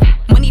chinchilla.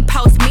 When he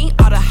post me,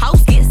 all the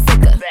hoes get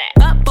sicker.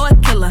 Up boy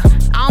killer,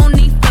 I don't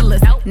need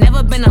fillers.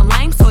 Never been a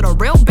lame, so the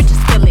real bitches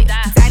feel it.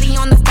 Daddy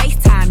on the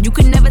FaceTime, you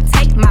can never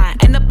take mine.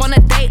 End up on a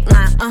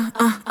dateline,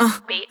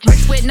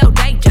 Rich with no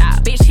day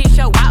job, bitch hit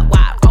your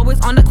wop. Always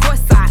on the court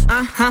side,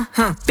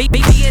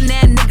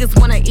 Billionaire niggas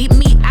wanna eat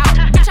me out.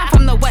 Bitch, I'm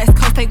from the West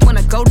Coast, they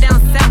wanna go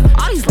down south.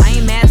 All these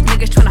lame ass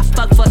niggas tryna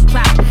fuck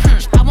clout.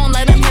 I won't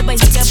let him hit, but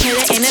he can put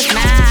it in his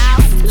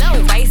mouth.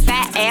 Low waist,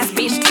 fat ass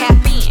bitch,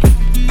 tap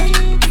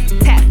in.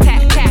 Tap,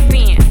 tap, tap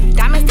in.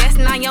 Diamonds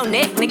dancing on your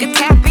neck, nigga,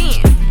 tap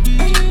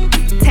in.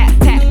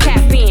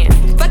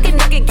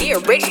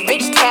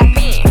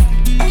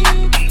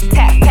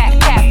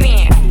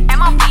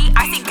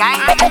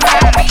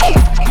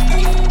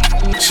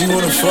 She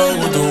wanna fuck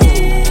with the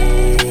wolves.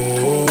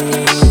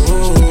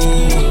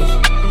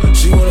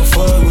 She wanna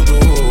fuck with the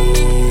wolves.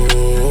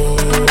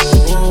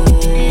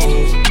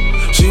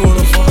 She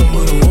wanna fuck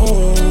with the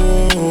wolves.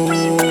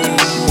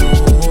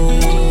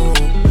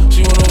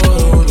 She wanna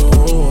fuck with the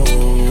wolves.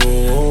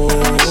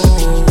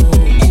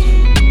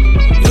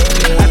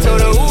 I told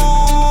her, ooh,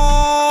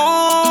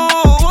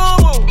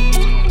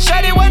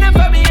 shawty wanna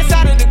fuck me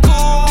inside of the cool.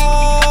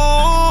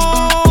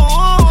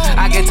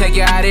 I can take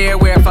you out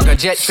everywhere, fuck a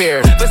jet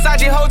fare.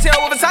 Versace hotel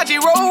with Versace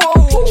roll.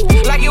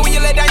 Like it when you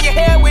let down your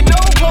hair with no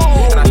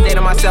clothes. And I say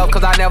to myself,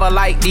 cause I never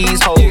like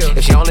these hoes.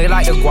 If she only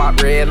like the guap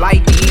red,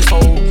 like these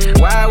hoes.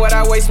 Why would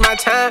I waste my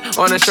time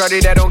on a shorty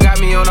that don't got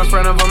me on the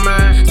front of a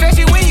mind?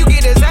 Especially when you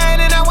get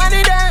designed and I want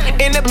it done.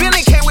 And the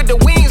Billy came with the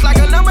wings like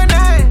a number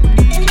 9.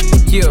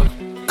 Yeah,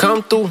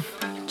 come through,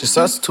 just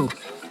us two.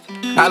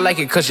 I like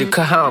it cause you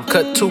cut how I'm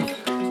cut too.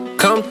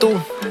 Come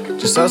through,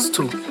 just us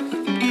two.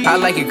 I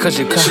like it cause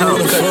you cut how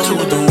I'm cut too.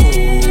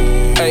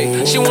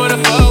 Hey, she wanna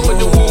fuck with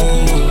the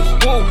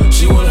woo.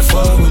 She wanna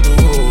fuck with the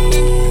woo.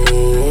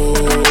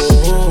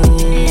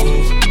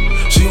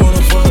 She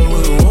wanna fuck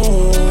with the woo. She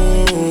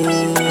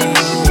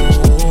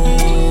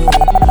wanna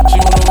fuck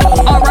with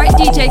the woo. Alright,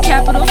 DJ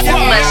Kapital, let's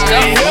go.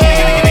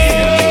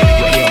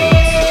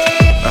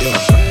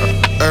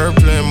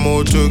 Airplane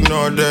mode to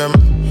ignore them.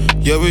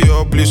 Yeah, we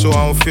all please, so I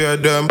don't fear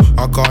them.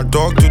 I can't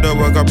talk to the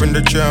work up in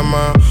the chair,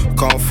 man.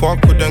 Can't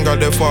fuck with them,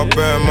 got they for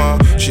bear, man.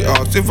 She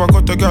asked if I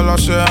got a girl, I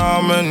say how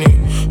many?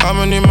 How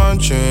many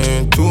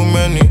mansion? Too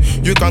many.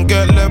 You can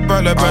get left by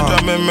the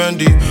Benjamin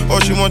Mendy. All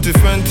she wants is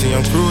Fenty,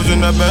 I'm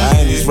cruising the Bentley. I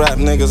ain't these rap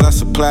niggas, I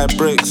supply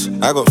bricks.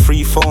 I got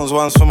 3 phones,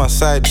 one's for my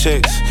side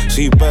chicks. So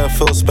you better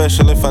feel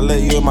special if I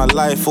let you in my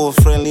life. All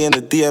friendly in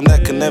the DM,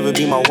 that can never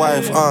be my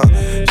wife,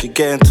 She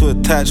getting too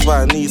attached,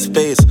 but I need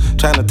space.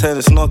 Trying to turn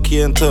this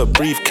Nokia into a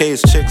briefcase.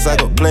 Chicks, I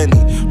got plenty.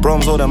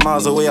 Broms all the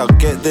miles away, I'll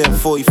get there in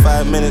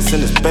 45 minutes in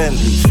this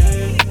Bentley.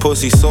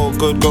 Pussy so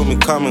good, got me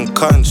coming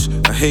cunch.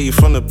 I hit you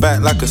from the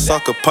back like a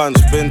sucker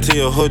punch. Been to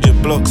your hood, your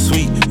block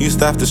sweet. Used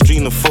to have to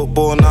stream the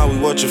football, now we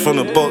watch it from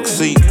the box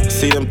seat.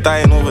 See them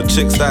dying over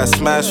chicks that I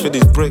smash. For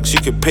these bricks,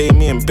 you could pay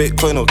me in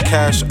Bitcoin or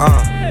cash,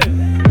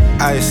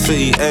 Ice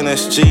City,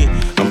 NSG.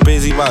 I'm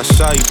busy about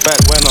shot you back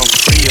when I'm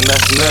free, and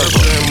that's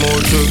never.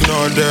 More to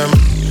ignore them.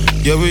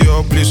 Yeah, we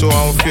all please, so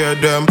I don't fear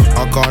them.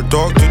 I can't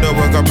talk to the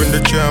work up in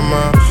the chair,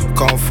 man.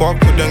 Can't fuck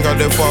with them, got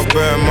they for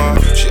bear, man.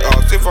 She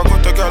asked if I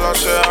got a girl, I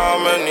say how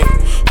many?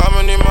 How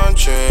many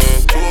mansion?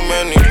 Too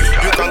many.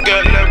 You can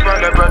get left by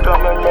the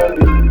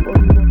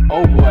Benjamin.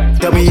 Oh boy.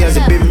 Tell me, has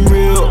it been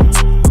real?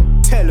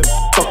 Tell him.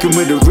 Fucking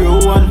with the real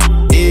one,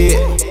 yeah.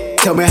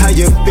 Tell me how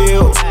you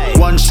feel.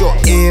 One shot,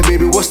 yeah,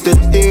 baby, what's the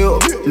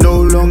deal?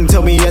 No long,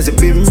 tell me, has it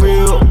been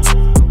real?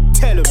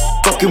 Tell him.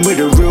 Fucking with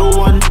the real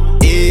one,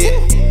 yeah.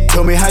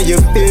 Tell me how you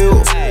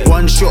feel.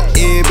 One shot,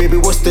 yeah, baby,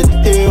 what's the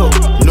deal?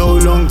 No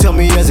long, tell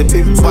me, has it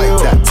been real?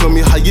 Like that, tell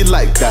me how you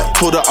like that.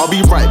 Told her I'll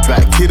be right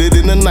back, hit it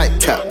in the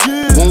nightcap.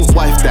 Won't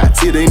wife that,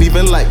 it ain't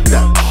even like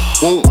that.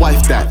 Won't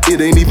wife that,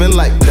 it ain't even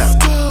like that.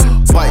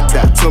 Bite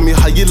that, tell me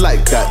how you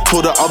like that.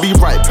 Told her I'll be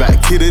right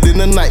back, hit it in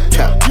the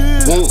nightcap.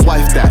 Won't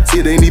wife that,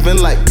 it ain't even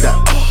like that.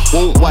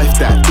 Won't wife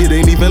that, it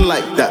ain't even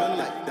like that.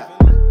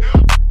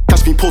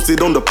 Catch me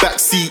posted on the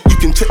backseat, you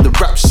can check the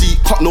rap sheet.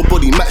 Can't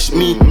nobody match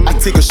me. I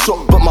take a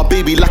shot, but my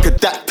baby like a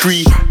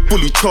daiquiri.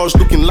 Fully charged,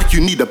 looking like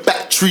you need a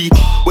battery.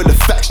 Where the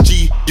facts,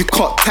 G, you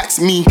can't tax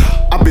me.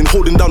 I've been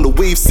holding down the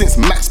wave since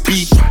Max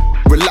B.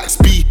 Relax,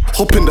 B,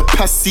 hop in the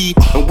passy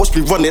and watch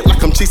me run it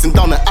like I'm chasing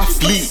down an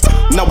athlete.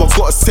 Now I've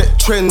got a set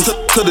trend.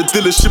 Tell the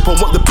dealership I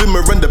want the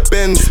Bimmer and the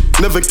Benz.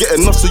 Never get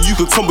enough, so you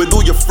can come with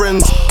all your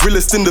friends.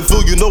 Realest in the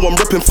Ville, you know I'm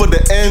repping for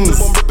the ends.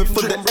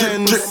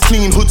 Drip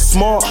clean, hood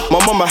smart. My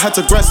mama had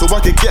to grind so I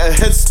could get a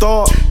head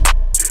start.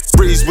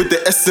 Raised with the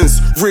essence,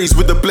 raised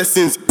with the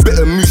blessings.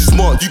 Better move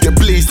smart, you get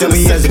blazed in a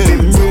second. Tell me, has it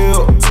been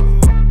real?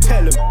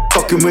 Tell him.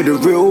 Fucking with the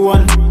real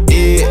one,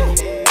 yeah.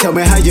 Tell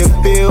me how you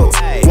feel.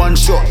 One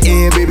shot,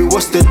 yeah, baby,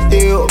 what's the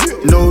deal?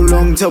 No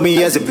long, tell me,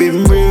 has it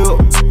been real?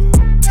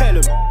 Tell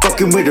him.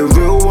 Fucking with the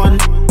real one,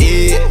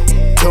 yeah.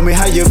 Tell me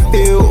how you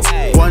feel.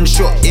 One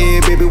shot, yeah,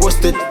 baby, what's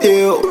the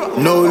deal?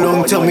 No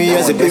long, tell me,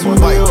 has it been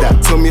real? Like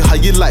that, tell me how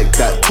you like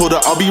that. Told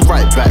her I'll be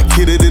right back,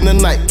 hit it in the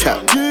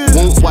nightcap.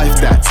 Won't wife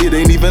that, it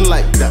ain't even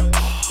like that.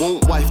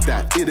 Won't wife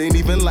that, it ain't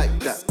even like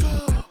that.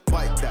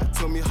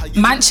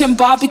 Mansion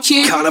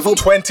Barbecue Carnival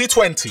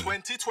 2020.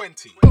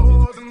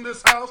 In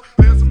this house,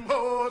 there's some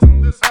whores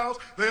in this house,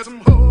 there's some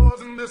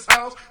whores in this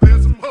house,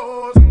 there's some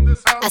whores in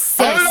this house. I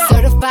said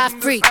certified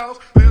freak,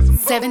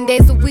 7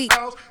 days a week,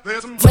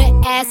 wet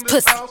ass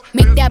pussy,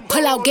 make that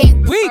pull out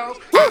game weak.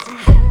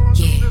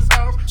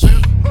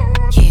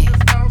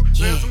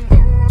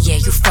 Yeah,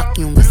 you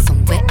fucking with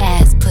some wet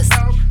ass pussy.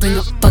 Bring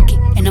a bucket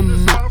and a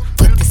mop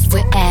for this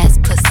wet ass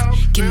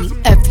pussy. Give me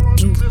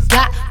everything you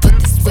got for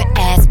this wet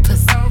ass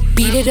pussy.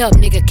 Beat it up,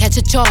 nigga, catch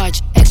a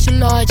charge. Extra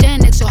large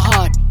and extra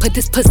hard. Put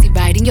this pussy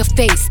right in your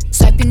face.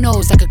 Swipe your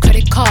nose like a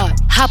credit card.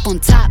 Hop on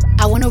top,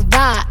 I wanna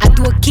ride. I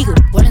do a giggle,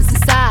 what is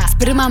inside?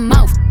 spit in my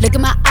mouth, look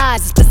in my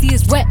eyes. This pussy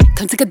is wet,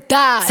 come take a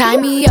dive. Tie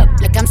me up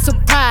like I'm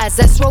surprised,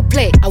 that's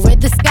roleplay. I wear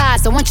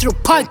disguise, I want you to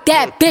park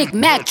that Big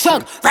Mac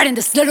truck right in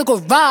this little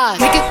garage.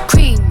 Make it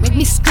cream, make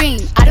me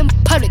scream. I don't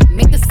public,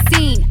 make the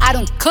scene. I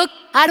don't cook,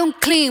 I don't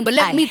clean, but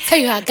let me tell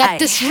you, I got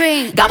this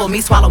ring. Gobble me,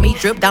 swallow me,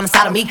 drip down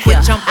inside of me.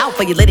 Quick jump out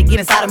for you, let it get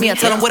inside of me. I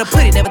tell them where to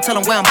put it, never tell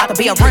them where I'm about to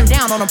be. I run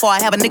down on them before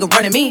I have a nigga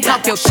running me.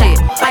 Talk your shit,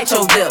 bite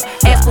your lip.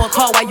 Ask for a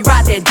call while you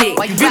ride that dick.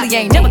 While you really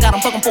ain't never got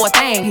him fucking for a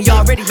thing. He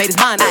already made his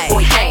mind up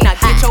before he came. Now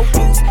get your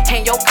boots,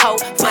 hang your coat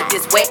for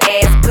this wet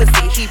ass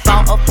pussy. He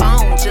bought a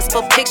phone just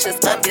for pictures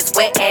of this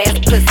wet ass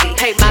pussy.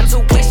 Pay my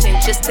tuition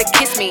just to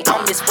kiss me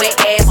on this wet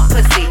ass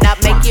pussy. Now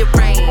make it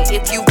rain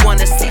if you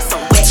wanna see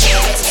some wet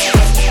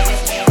ass.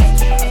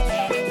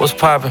 What's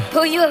poppin'?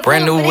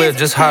 Brand new whip,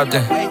 just hopped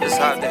in.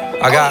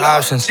 I got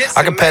options,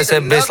 I can pass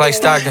that bitch like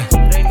Stockton.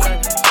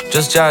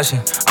 Just joshing,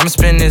 I'ma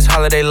spend this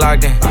holiday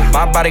locked in.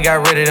 My body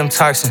got rid of them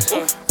toxins.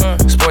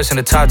 Sports in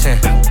the top 10.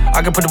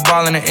 I can put the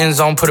ball in the end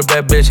zone, put a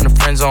bad bitch in the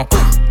friend zone.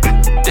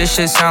 This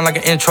shit sound like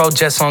an intro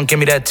jet song, give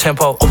me that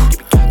tempo.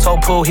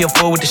 Told Pooh he a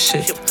fool with the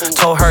shit.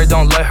 Told her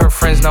don't let her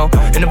friends know.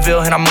 In the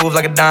Ville and I move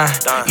like a dime.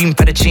 Eating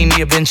fettuccine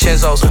at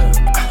Vincenzo's.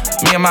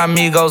 Me and my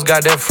amigos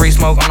got that free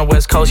smoke on the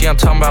West Coast. Yeah, I'm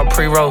talking about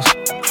pre-rolls.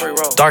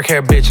 Dark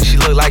hair bitch and she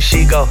look like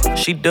she go.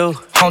 She do.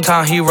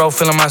 Hometown hero,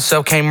 feeling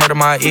myself, can't murder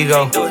my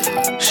ego.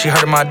 She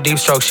heard of my deep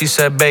stroke. She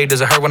said, babe,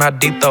 does it hurt when I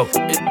deep throat?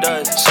 It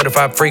does.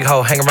 Certified freak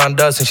hoe, hang around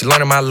dust and she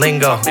learning my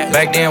lingo.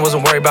 Back then,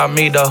 wasn't worried about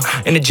me though.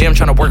 In the gym,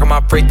 trying to work on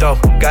my free throw.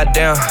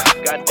 Goddamn.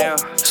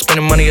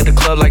 Spending money at the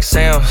club like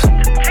Sam's.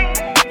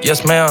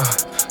 Yes, ma'am.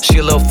 She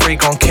a little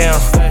freak on cam,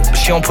 but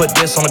she don't put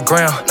this on the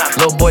ground.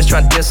 Little boys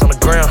tryna diss on the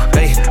ground.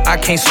 Hey, I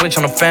can't switch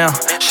on the fan.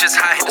 Shit's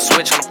hot, hit the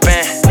switch on the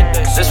fan.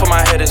 This where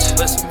my head is.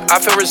 I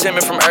feel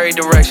resentment from every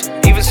direction.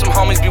 Even some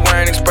homies be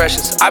wearing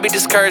expressions. I be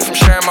discouraged from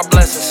sharing my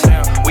blessings.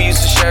 We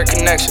used to share a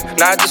connection.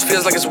 Now it just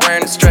feels like it's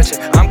wearing and stretching.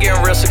 I'm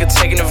getting real sick of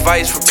taking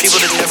advice from people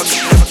that never.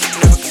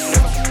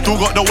 Still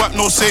got the whap,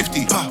 no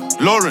safety.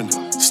 Lauren,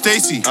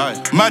 Stacy,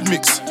 Mad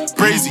Mix,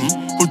 Brazy,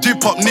 who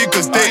dip up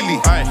niggas daily.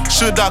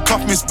 Should I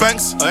cuff Miss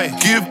Banks?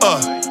 Give her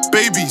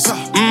babies.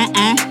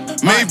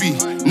 Maybe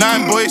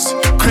 9 boys,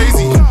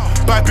 crazy.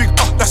 Buy big,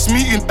 that's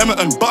me in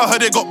Emerton. But I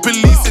heard they got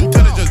police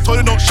intelligence. Told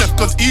they don't chef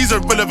cause he's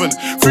irrelevant.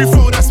 Free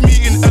throw, that's me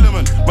in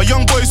Element. My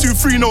young boys who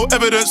free no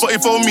evidence. But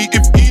if on me,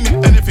 if he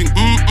need anything,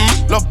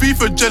 love beef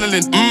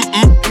adrenaline,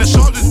 in the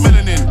sharp is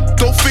melanin.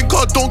 Don't think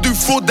I don't do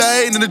fraud, that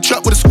I ain't in the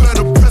trap with a square and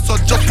a press. I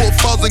just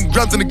bought 1,000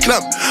 grams in the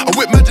clamp. I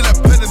whip magic like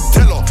Penn and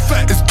Teller.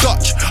 It's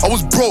Dutch, I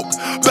was broke,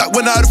 back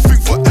when I had a thing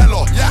for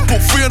Ella.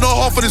 Bought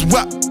 3.5 of this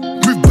whap,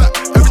 move back,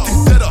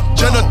 everything's deader.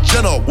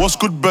 Jenna, what's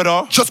good,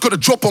 brother? Just got a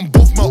drop on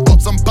both my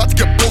ups, I'm about to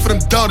get both of them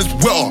down, it's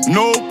wetter.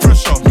 No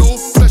pressure,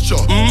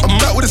 I'm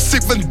back with a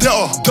sick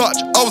vendetta. Dutch,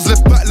 I was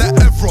left back like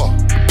Evra.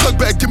 Plug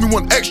better give me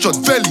one extra,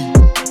 Velly.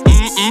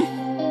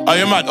 I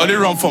am mad, only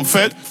run from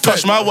Fed.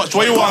 Touch my watch,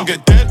 where you want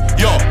get dead?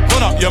 Yo,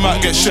 run up, you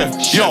might get chef.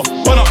 Yo,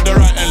 run up the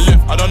right and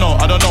left. I don't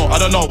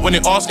know. When they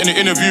ask in the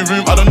interview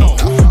room, I don't know.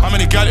 How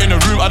many gal in the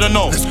room, I don't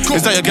know.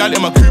 Is that your gal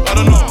in my coupe, I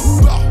don't know.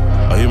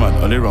 Are you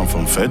mad, only run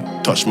from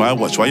Fed? Touch my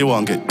watch, why you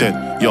want get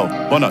dead? Yo,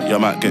 run up, you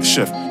might get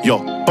chef.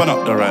 Yo, run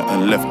up the right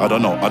and left. I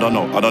don't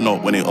know.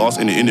 When they ask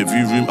in the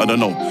interview room, I don't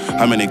know.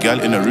 How many gal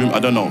in the room, I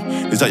don't know.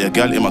 Is that your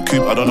gal in my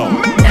coupe, I don't know.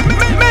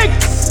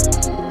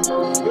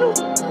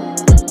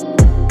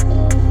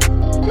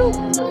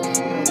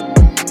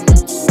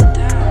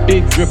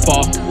 Big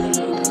dripper,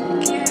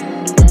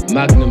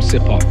 Magnum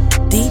sipper,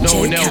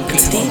 no nail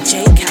clipper.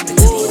 DJ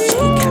Kapital.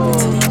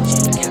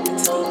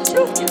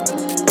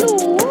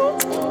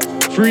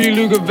 Free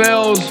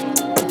Lugavels,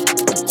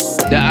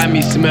 the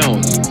Amy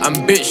smells. And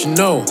bitch,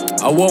 no,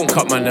 I won't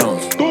cut my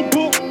nails.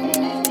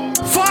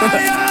 Fire!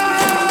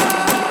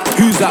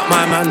 Who's that,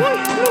 my man?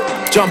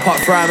 Jump up,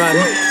 fry man.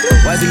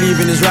 Why is he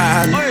leaving his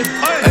right hand?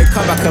 Hey,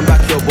 come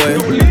back, yo boy.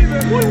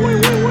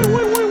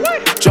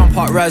 Jump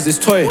up, rise this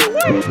toy.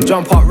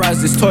 Jump up,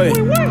 rise this toy.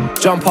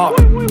 Jump up.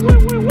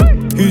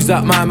 Who's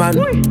that, my man?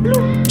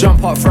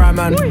 Jump up, fry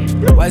man.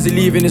 Why is he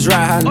leaving his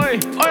right hand?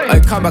 Hey,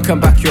 come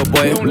back, your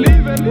boy.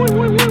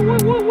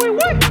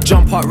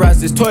 Jump up, rise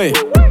this toy.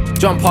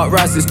 Jump up,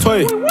 rise this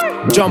toy.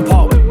 Jump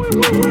up.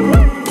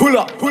 Pull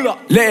up,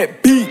 let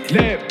it beat.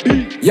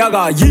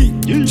 Yaga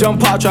yeet.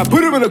 Jump out, try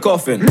put him in a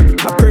coffin.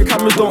 I pray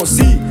cameras don't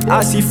see.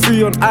 I see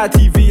free on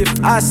ITV.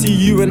 If I see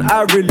you and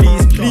I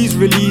release, please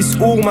release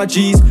all my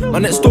G's. My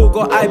next door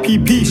got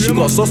IPP. She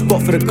got a soft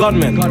spot for the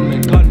gunman.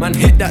 Man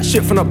hit that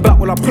shit from the back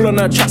when I pull on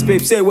her tracks,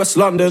 babe. Say West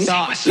London.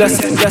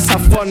 Let's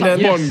have fun then.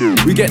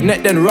 We get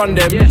net then run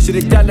them. See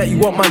the gal that you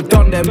want, man,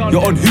 done them.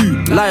 You're on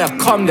who? Liar,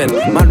 come then.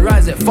 Man,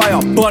 rise it,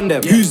 fire, bun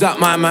them. Who's that,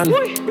 my man?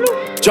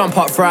 Jump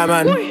up, fry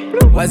man.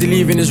 Why is he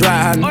leaving his right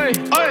hand?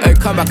 Hey,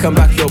 come back,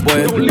 yo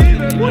boy.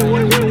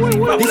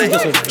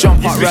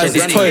 Jump up, rise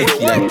this toy.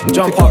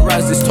 Jump up,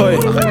 rise this toy.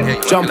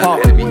 Jump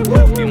up.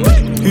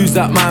 Who's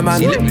that, my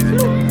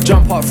man?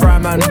 Jump up, fry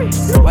man.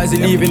 Why is he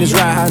leaving his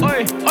right hand?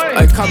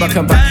 Hey, come back,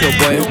 yo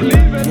boy.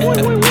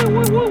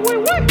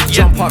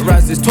 Jump up,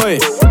 rise this toy.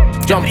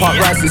 Jump up,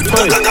 rise his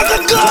toy. Look,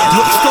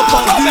 stop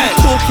on you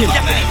talking.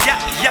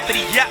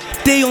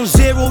 They on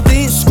zero, they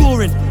ain't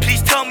scoring.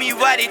 Please tell me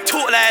why they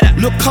talk like that.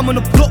 Look, I'm on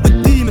the block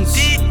with demons.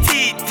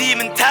 DT,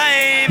 demon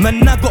time.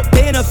 Man, I got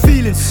better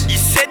feelings. You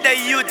said that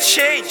you'd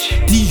change.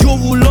 Dior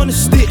all on the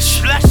stitch.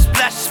 Splash,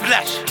 splash,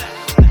 splash.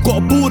 Got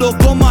a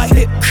bulldog on my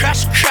hip.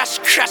 Crash, crash,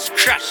 crash,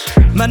 crash.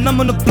 Man,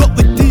 I'm on the block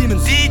with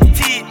demons.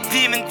 DT,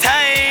 demon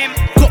time.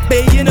 Got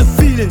better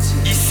feelings.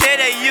 You said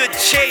that you'd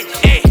change.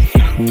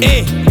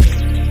 Hey,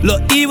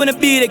 look, he wanna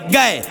be the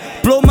guy.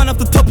 Blow man off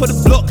the top of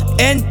the block.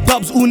 End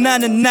dubs all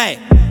 9 and 9.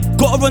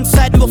 Got her on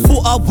side, never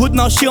thought I would.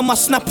 Now she on my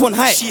snap on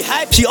hype. She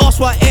asked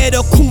why I air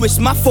the cool. It's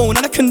my phone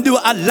and I can do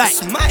what I like.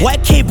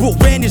 White K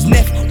brought ran his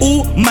neck.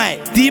 All my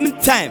demon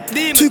time.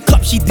 2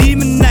 cups, she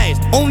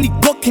demonized. Only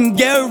God can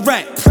get her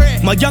right.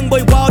 My young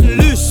boy wild and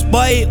loose,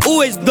 but he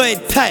always got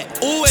it tight.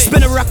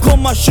 Spin a rack on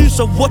my shoes,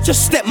 so watch your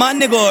step, my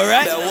nigga,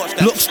 alright?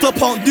 Look, stop, I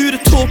don't do the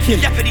talking.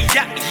 Yappity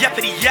yap,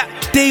 yappity yap.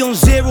 They on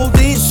zero,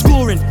 they ain't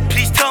scoring.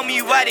 Please tell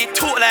me why they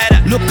talk like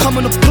that. Look, I'm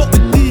on the block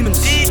with demons.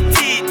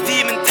 DT,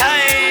 demon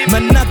time.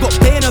 Man, I got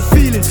better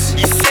feelings.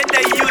 You said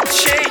that you'd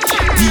change.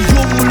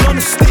 Dior all on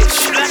the stitch.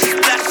 Splash,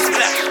 splash,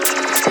 splash.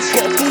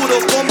 Got a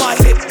bulldog on my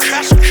hip.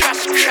 Crash,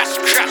 crash, crash,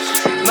 crash.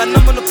 Man,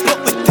 I'm on the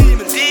block with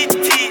demons.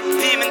 DT,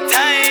 demon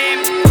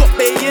time. Got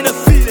better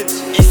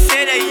feelings. You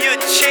said that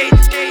you'd change.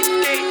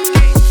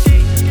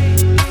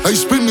 I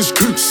spin this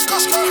coupe,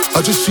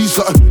 I just see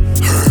something.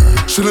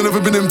 Should've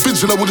never been in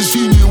Vince and I would've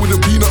seen you with a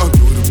peanut.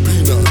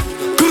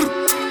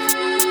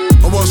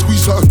 I wanna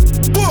squeeze something.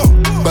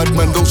 Bad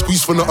man don't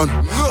squeeze for nothing.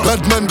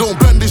 Bad man don't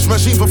brand this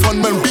machine for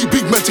fun, man. Be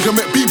big matic and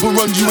make people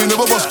run. You ain't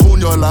never bust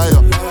phone, you're a liar.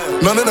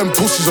 None of them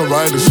pussies are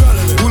riders.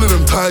 All of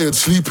them tired,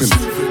 sleeping.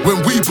 When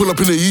we pull up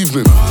in the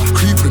evening,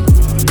 creeping.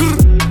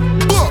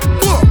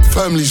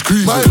 Family's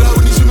creeping. My dad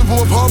when he see me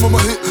put my palm on my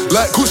hip.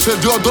 Like Kush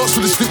said, y'all dance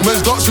with the stick, man's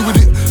dancing with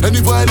it.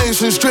 Any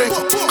violation straight,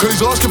 cause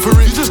he's asking for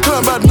it. You just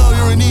turn bad now,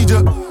 you're in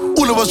idiot.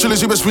 All of us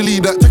chillers, you best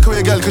believe that. Take away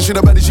a gal, cause she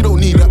the baddie, she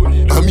don't need that.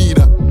 I mean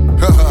that.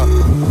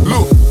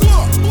 Look,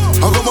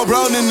 I got my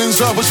browning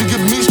inside, but she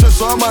give me stress,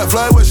 so I might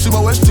fly west. She my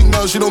west thing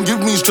now, she don't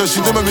give me stress.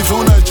 She don't make me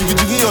feel nice, jiggy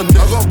jiggy on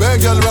deck. I got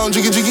bad gal around,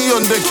 jiggy jiggy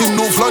on deck. In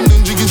North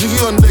London, jiggy jiggy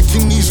on deck.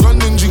 In East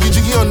London, jiggy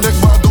jiggy on deck.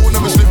 But I don't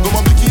ever slip, got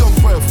my blicky on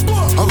 12.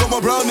 I got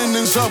my browning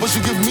inside, but she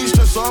give me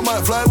stress, so I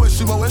might fly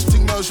west. She my west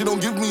thing now, she don't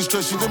give me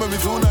stress. She don't make me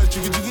feel nice,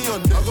 jiggy jiggy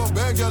on deck. I got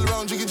bad gal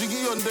around, jiggy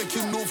jiggy on deck.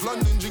 In North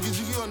London, jiggy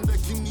jiggy on deck.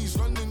 In East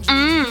London, jiggy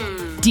jiggy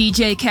on deck.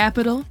 DJ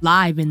Kapital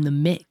live in the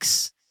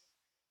mix.